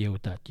time scale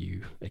that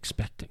you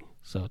expecting.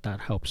 So that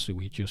helps to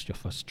reduce your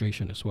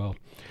frustration as well.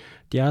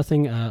 The other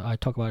thing, I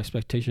talked about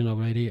expectation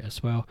already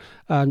as well,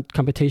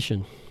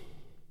 competition.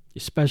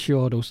 Especially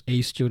all those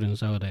A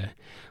students out there.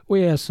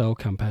 We are so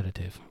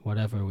competitive,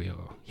 whatever we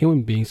are.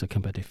 Human beings are a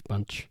competitive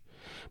bunch.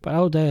 But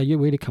out there, are you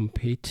really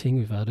competing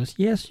with others?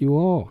 Yes, you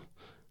are.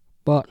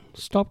 But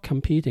stop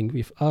competing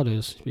with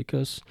others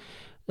because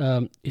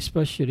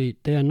especially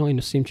they are not in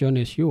the same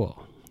journey as you are.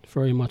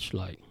 Very much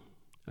like,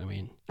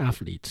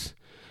 athletes.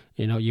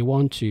 You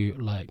want to,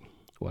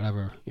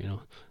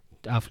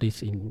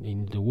 athletes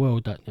in the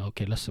world that,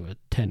 let's say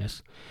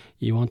tennis.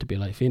 You want to be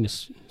like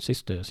Venus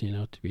sisters,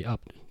 to be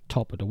up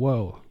top of the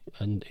world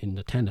and in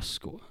the tennis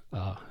school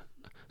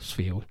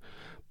field,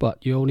 but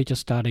you're only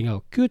just starting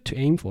out. Good to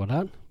aim for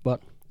that,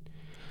 but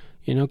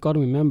got to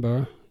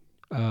remember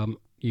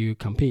you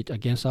compete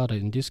against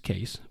others in this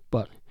case,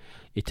 but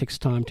it takes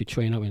time to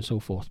train up and so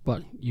forth.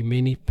 But you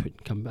mainly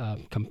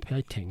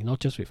competing not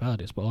just with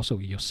others but also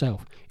with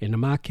yourself. In the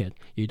market,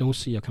 you don't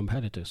see your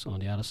competitors on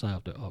the other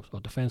side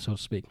of the fence, so to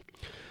speak.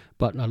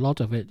 But a lot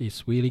of it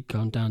is really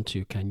gone down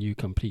to, can you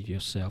complete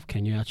yourself?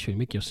 Can you actually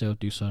make yourself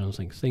do certain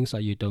things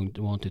that you don't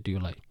want to do,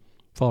 like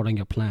following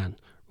your plan,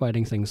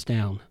 writing things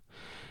down,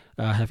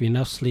 have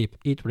enough sleep,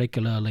 eat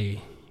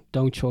regularly,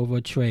 don't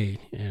overtrade,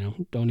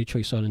 only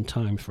trade certain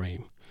time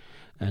frame,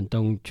 and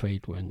don't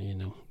trade when,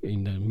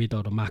 in the middle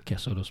of the market,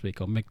 so to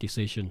speak, or make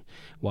decision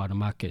while the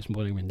market is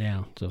moving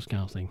down, those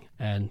kind of thing.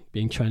 And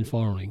being trend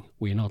following,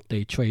 we're not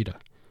day trader,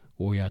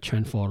 we are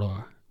trend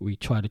follower. We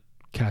try to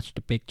catch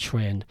the big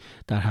trend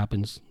that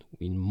happens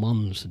in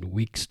months and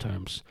weeks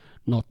terms,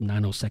 not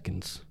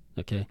nanoseconds.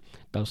 Okay,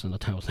 those are the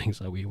type of things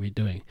that we're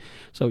doing.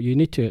 So you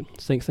need to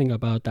think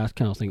about that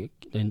kind of thing.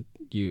 Then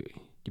you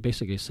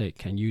basically say,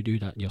 can you do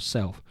that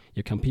yourself?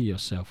 You compete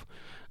yourself,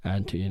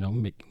 and to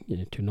make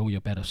to know you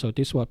better. So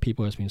this is what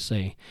people has been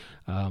saying.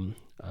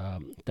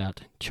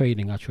 That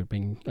trading actually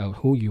bring out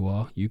who you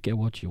are. You get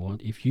what you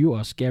want. If you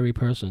are a scary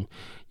person,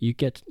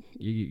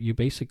 you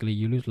basically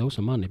lose loads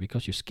of money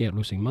because you're scared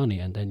losing money,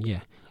 and then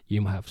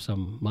you might have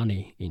some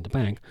money in the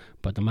bank,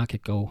 but the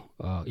market go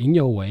in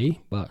your way,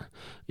 but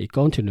it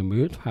gone to the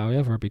mood.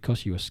 However,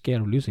 because you were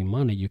scared of losing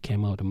money, you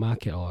came out of the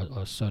market or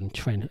a certain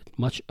trend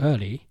much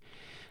early,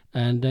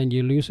 and then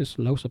you lose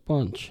loads of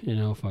bunch.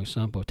 For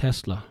example,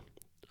 Tesla.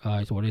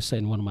 It's what I said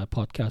in one of my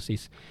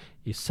podcasts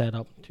is set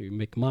up to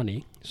make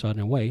money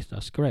certain ways.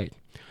 That's great,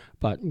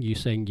 but you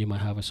saying you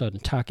might have a certain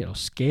target or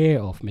scare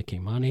of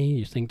making money.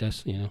 You think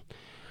that's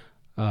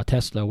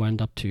Tesla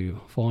went up to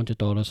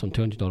 $400 from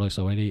 $200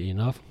 already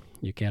enough.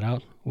 You get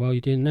out. Well, you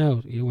didn't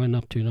know. It went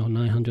up to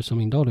 $900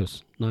 something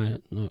dollars,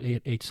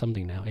 eight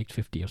something now,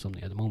 $850 or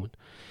something at the moment.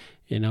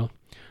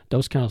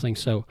 Those kind of things.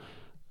 So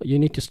you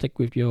need to stick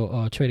with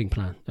your trading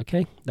plan.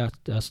 Okay,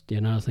 that's the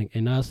another thing.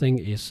 Another thing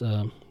is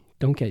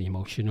don't get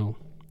emotional.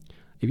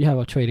 If you have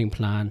a trading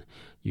plan,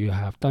 you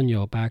have done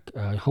your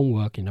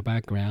homework in the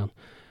background.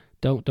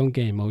 Don't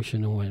get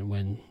emotional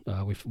when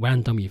with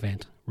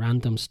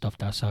random stuff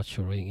that's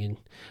actually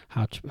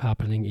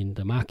happening in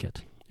the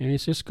market. And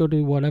it's just go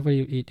to whatever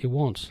it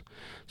wants.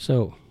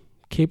 So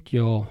keep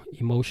your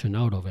emotion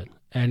out of it.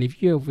 And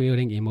if you're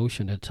feeling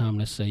emotion at the time,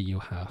 let's say you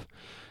have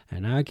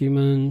an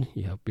argument,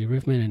 you have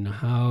bereavement in the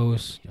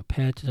house, your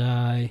pet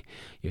die,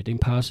 you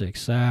didn't pass the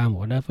exam,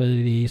 whatever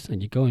it is,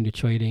 and you go into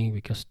trading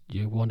because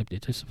you want to be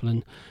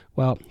disciplined.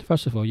 Well,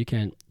 first of all, you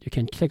can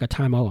take a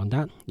time out on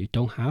that. You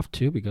don't have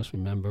to, because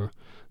remember,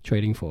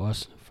 trading for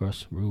us,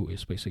 first rule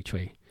is basic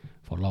trade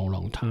for a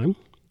long time.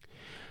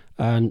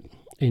 And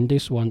in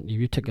this one, if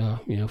you take a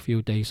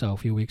few days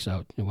out, few weeks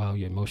out, while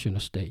your emotional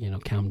state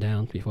calm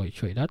down before you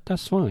trade,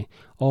 that's fine.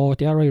 Or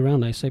the other way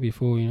around, like I said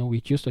before,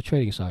 reduce the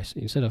trading size.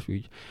 Instead of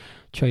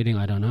trading,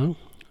 I don't know,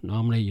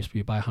 normally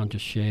you buy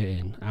 100 share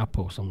in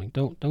Apple or something.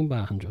 Don't buy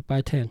 100,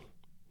 buy 10.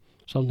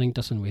 Something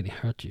doesn't really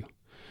hurt you,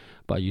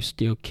 but you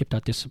still keep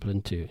that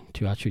discipline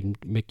to actually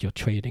make your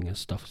trading and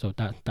stuff. So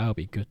that'll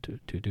be good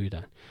to do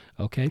that.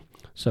 Okay,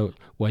 so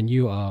when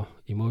you are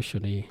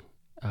emotionally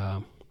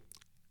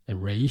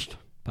enraged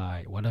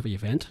by whatever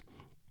event,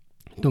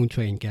 don't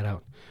trade and get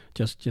out.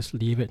 Just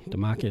leave it. The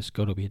market is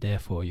going to be there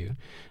for you.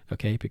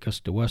 Okay,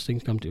 because the worst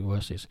things come to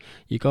worst is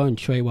you go and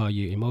trade while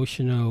you're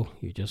emotional.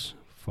 You just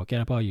forget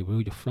about your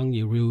rule. You flunk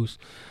your rules,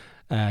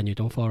 and you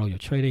don't follow your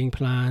trading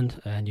plan,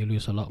 and you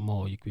lose a lot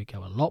more. You get a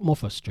lot more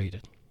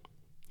frustrated.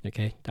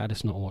 Okay, that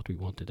is not what we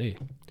want to do.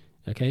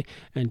 Okay,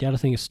 and the other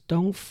thing is,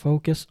 don't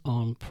focus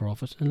on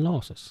profits and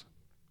losses.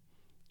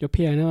 Your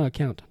P&L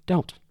account,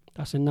 don't.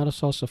 That's another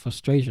source of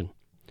frustration.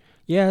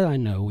 Yeah, I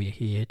know we're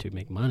here to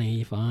make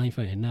money. Fine,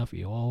 fair enough.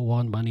 We all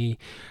want money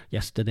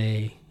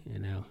yesterday,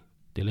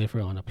 deliver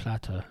on a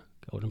platter,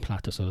 golden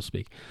platter, so to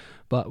speak.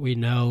 But we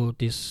know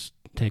this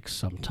takes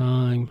some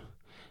time.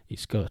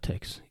 It's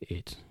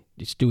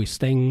do its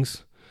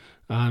things.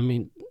 I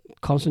mean,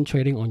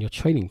 concentrating on your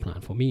trading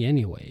plan, for me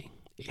anyway,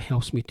 it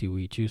helps me to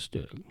reduce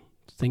the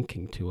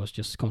thinking towards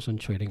just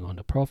concentrating on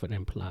the profit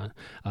and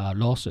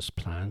losses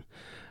plan,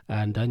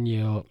 and then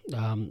you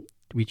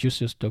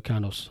reduces the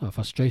kind of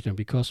frustration,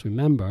 because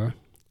remember,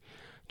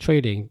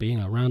 trading being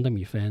a random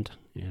event,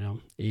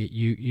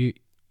 you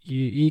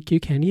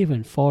can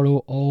even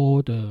follow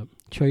all the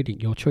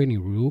your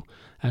trading rule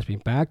has been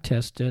back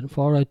tested,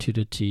 followed to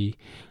the T.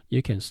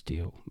 You can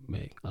still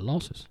make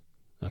losses.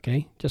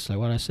 Okay, just like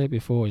what I said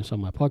before in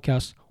some of my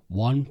podcasts,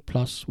 1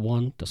 +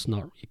 1 does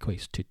not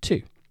equate to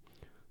 2.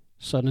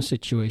 Certain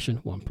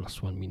situation, 1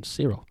 + 1 means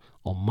 0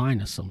 or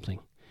minus something.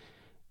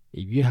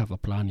 If you have a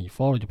plan and you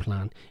follow the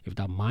plan, if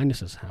that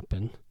minuses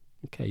happen,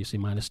 okay, you say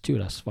 -2,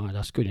 that's fine,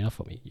 that's good enough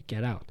for me. You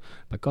get out.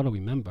 But gotta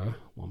remember,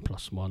 1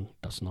 + 1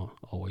 does not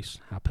always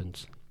happen.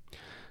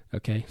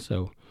 Okay,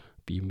 so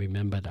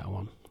remember that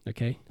one.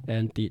 Okay,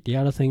 and the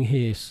other thing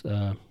here is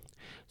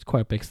it's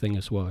quite a big thing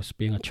as well. It's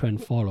being a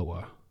trend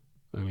follower.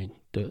 I mean,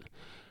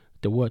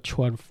 the word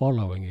trend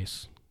following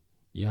is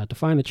you have to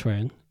find a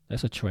trend.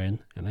 That's a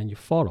trend, and then you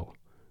follow.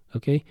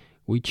 Okay,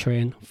 we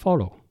trend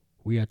follow.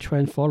 We are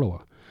trend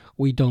follower.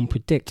 We don't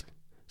predict.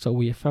 So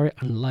we are very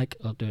unlike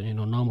the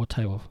normal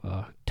type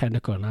of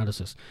technical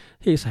analysis.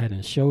 Here's head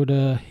and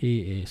shoulder.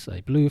 He is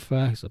a blue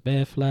flag. He's a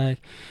bear flag.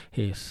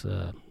 He's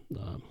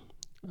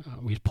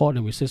report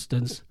and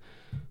resistance.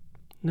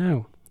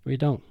 No, we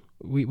don't.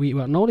 We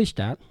acknowledge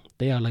that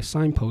they are like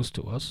signposts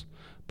to us,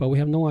 but we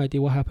have no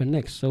idea what happened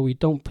next. So we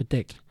don't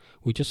predict.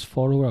 We just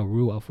follow a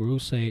rule of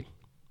rules, say,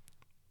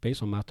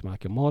 based on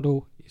mathematical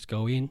model, is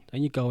go in,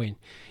 and you go in.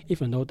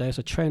 Even though there's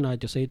a trend line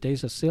to say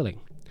there's a ceiling,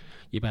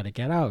 you better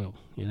get out,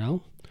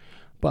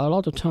 But a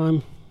lot of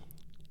time,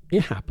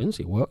 it happens,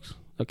 it works,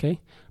 okay?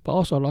 But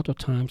also a lot of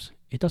times,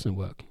 it doesn't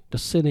work. The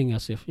ceiling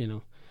as if,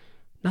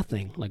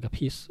 nothing, like a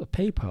piece of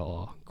paper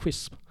or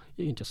crisp.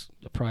 You can just,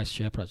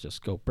 share price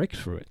just go break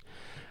through it.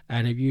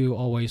 And if you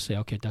always say,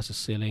 okay, that's a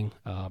ceiling,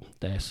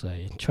 there's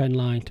a trend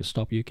line to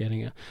stop you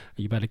getting it,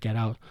 you better get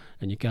out,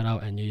 and you get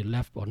out and you're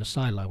left on the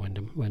sideline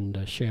when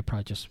the share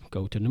price just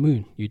go to the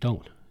moon. You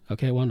don't.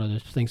 Okay, one of the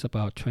things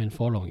about trend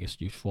following is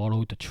you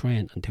follow the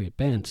trend until it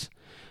bends.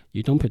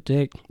 You don't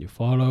predict, you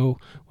follow.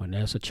 When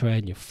there's a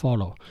trend, you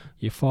follow,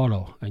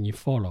 and you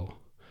follow.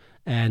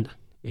 And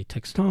it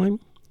takes time,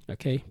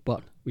 okay,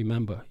 but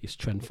remember, it's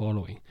trend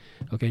following.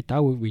 Okay,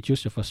 that will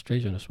reduce your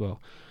frustration as well.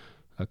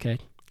 Okay,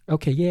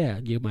 yeah,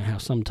 you might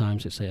have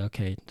sometimes you say,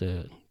 okay,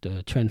 the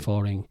trend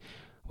following,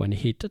 when it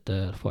hit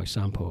the, for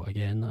example,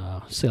 again,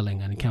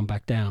 ceiling and come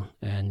back down,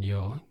 and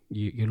you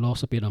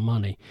lost a bit of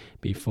money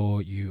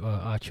before you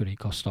actually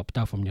got stopped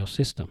out from your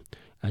system,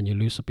 and you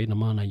lose a bit of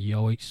money. You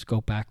always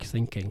go back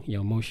thinking,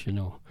 your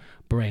emotional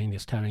brain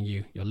is telling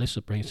you, your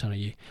lizard brain is telling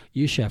you,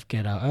 you should have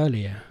get out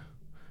earlier.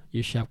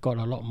 You should have got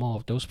a lot more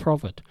of those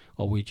profit,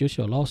 or reduce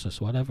your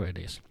losses, whatever it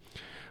is.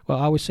 Well,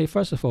 I would say,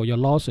 first of all, your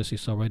losses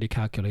is already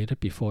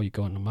calculated before you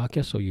go on the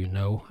market, so you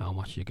know how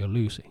much you're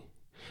losing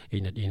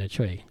in a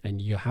trade,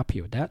 and you're happy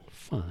with that,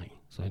 fine.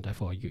 So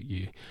therefore,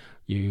 you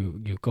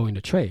go in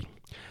the trade.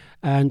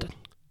 And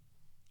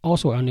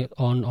also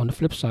on the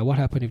flip side, what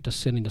happens if the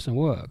ceiling doesn't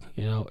work?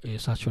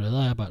 It's actually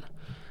there, but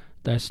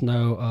there's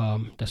not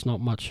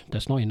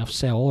enough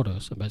sell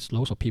orders, but there's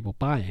lots of people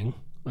buying,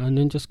 and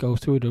then just go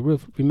through the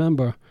roof.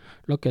 Remember,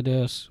 look at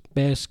this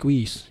bear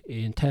squeeze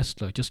in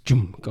Tesla, just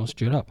goes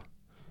straight up.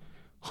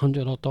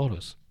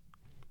 $100.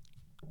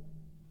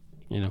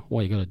 What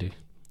are you gonna do?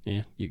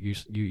 Yeah,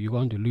 you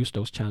want to lose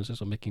those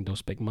chances of making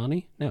those big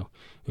money? No,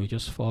 you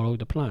just follow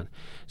the plan.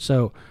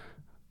 So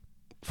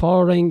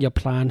following your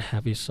plan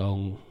have its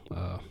own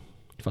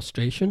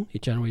frustration.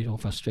 It generates own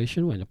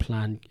frustration when the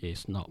plan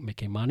is not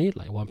making money,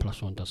 like 1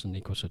 + 1 doesn't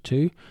equal to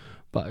 2.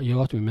 But you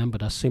have to remember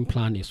that same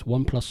plan is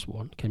 1 +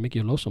 1 can make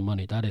you lots of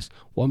money. That is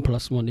 1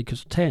 + 1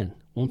 equals 10.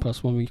 1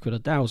 + 1 equals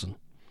 1,000.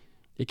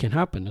 It can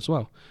happen as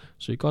well.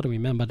 So you got to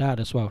remember that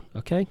as well,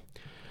 okay?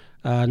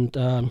 And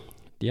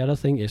the other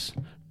thing is,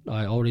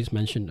 I always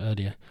mentioned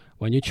earlier,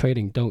 when you're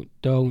trading,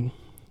 don't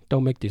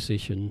make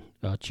decision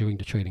during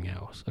the trading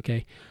hours,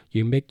 okay?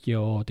 You make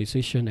your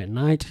decision at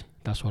night.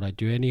 That's what I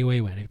do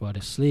anyway when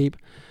everybody's asleep.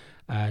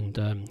 And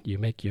you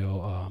make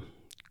your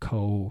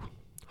cold,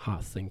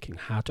 hard thinking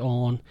hat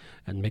on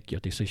and make your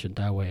decision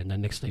that way, and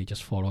then next day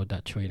just follow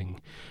that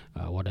trading,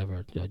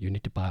 whatever you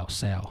need to buy or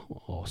sell,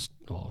 or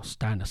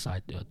stand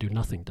aside, do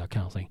nothing, that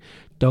kind of thing.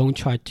 Don't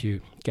try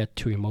to get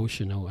too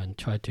emotional and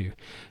try to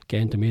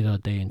get in the middle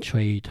of the day and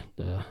trade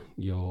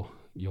your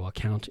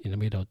account in the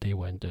middle of the day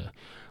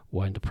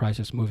when the price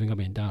is moving up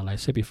and down. Like I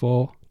said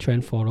before,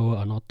 trend follower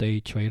are not day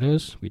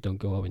traders. We don't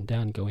go up and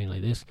down, go in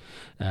like this,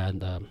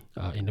 and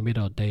in the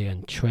middle of the day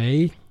and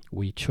trade.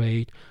 We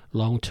trade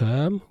long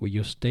term. We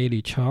use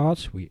daily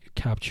charts. We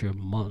capture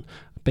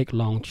big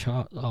long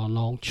chart or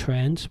long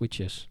trends,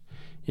 which is,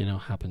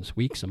 happens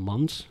weeks and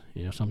months,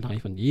 sometimes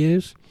even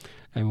years,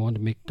 and we want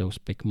to make those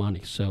big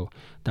money. So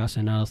that's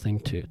another thing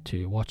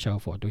to watch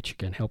out for, which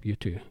can help you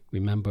to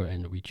remember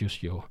and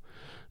reduce your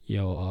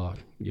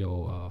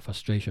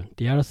frustration.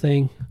 The other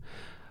thing,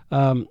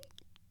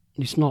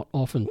 it's not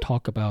often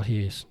talked about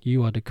here, is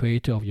you are the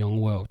creator of your own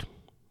world.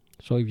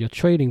 So if you're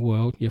trading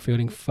world, you're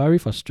feeling very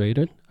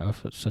frustrated, I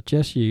would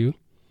suggest you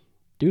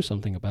do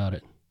something about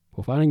it.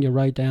 Providing you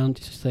write down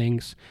these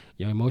things,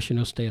 your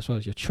emotional state as well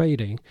as your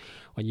trading,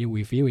 when you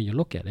review and you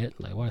look at it,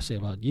 like what I say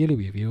about yearly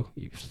review,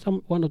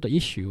 one of the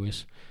issue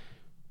is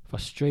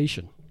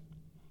frustration.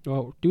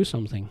 Well, do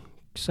something.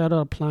 Set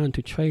up a plan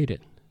to trade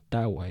it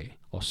that way,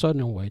 or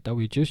certain way that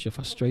reduce your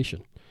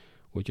frustration,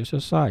 reduce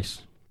your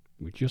size,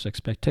 reduce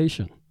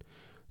expectation,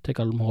 take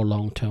a more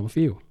long-term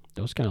view,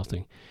 those kind of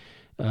things.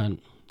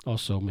 And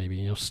also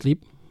maybe,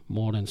 sleep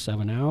more than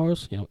 7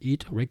 hours,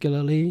 eat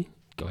regularly,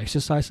 go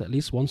exercise at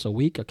least once a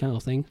week, that kind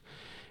of thing,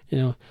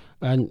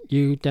 and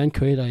you then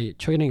create a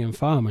trading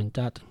environment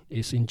that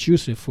is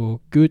conducive for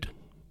good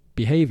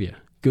behavior,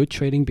 good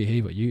trading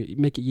behavior. You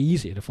make it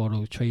easier to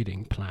follow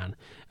trading plan,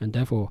 and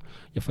therefore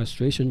your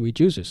frustration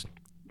reduces.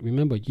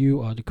 Remember,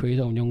 you are the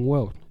creator of your own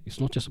world. It's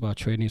not just about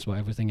trading, it's about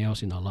everything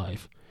else in our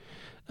life.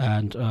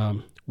 And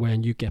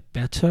when you get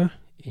better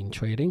in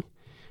trading,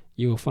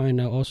 you will find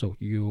out also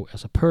you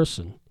as a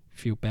person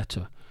feel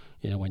better.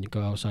 When you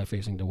go outside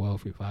facing the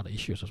world with other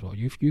issues as well,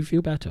 you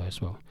feel better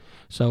as well.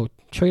 So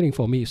trading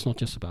for me is not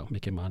just about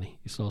making money.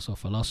 It's also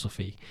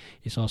philosophy.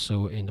 It's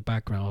also in the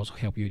background also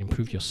help you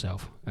improve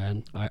yourself.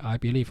 And I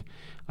really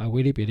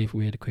believe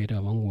we are the creator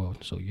of our own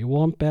world. So you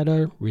want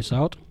better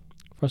result,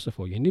 first of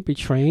all, you need to be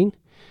trained.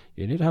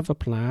 You need to have a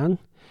plan.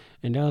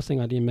 And the other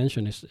thing I didn't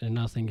mention is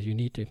you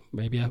need to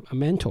maybe have a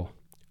mentor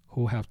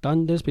who have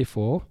done this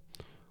before,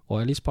 or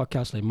at least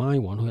podcasts like my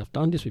one who have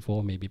done this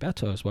before may be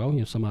better as well.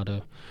 Some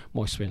other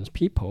more experienced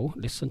people,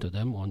 listen to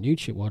them on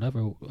YouTube,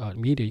 whatever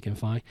media you can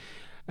find,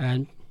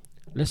 and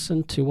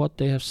listen to what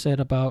they have said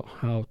about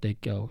how they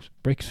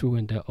break through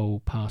in their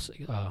old past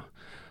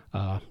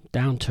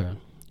downturn.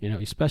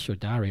 Especially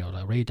Dalio,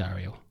 like Ray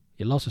Dalio.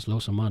 He lost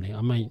loads of money.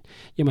 I mean,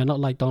 you might not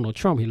like Donald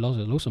Trump. He lost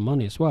loads of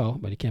money as well,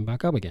 but he came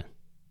back up again.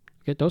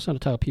 Okay, those are the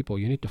type of people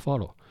you need to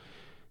follow.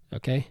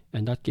 Okay,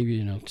 and that gives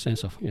you,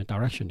 sense of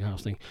direction, kind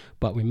of thing.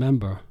 But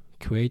remember,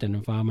 create an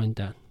environment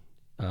that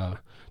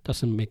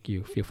doesn't make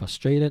you feel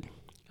frustrated.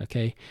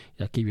 Okay,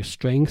 that give you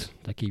strength,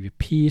 that give you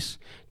peace,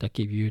 that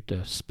give you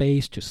the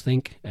space to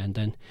think, and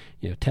then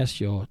test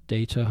your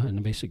data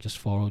and basically just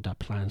follow that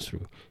plan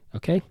through.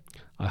 Okay,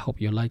 I hope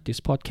you like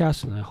this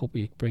podcast, and I hope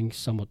it brings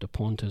some of the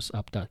pointers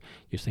up that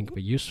you think will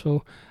be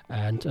useful.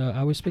 And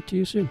I will speak to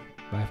you soon.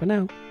 Bye for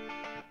now.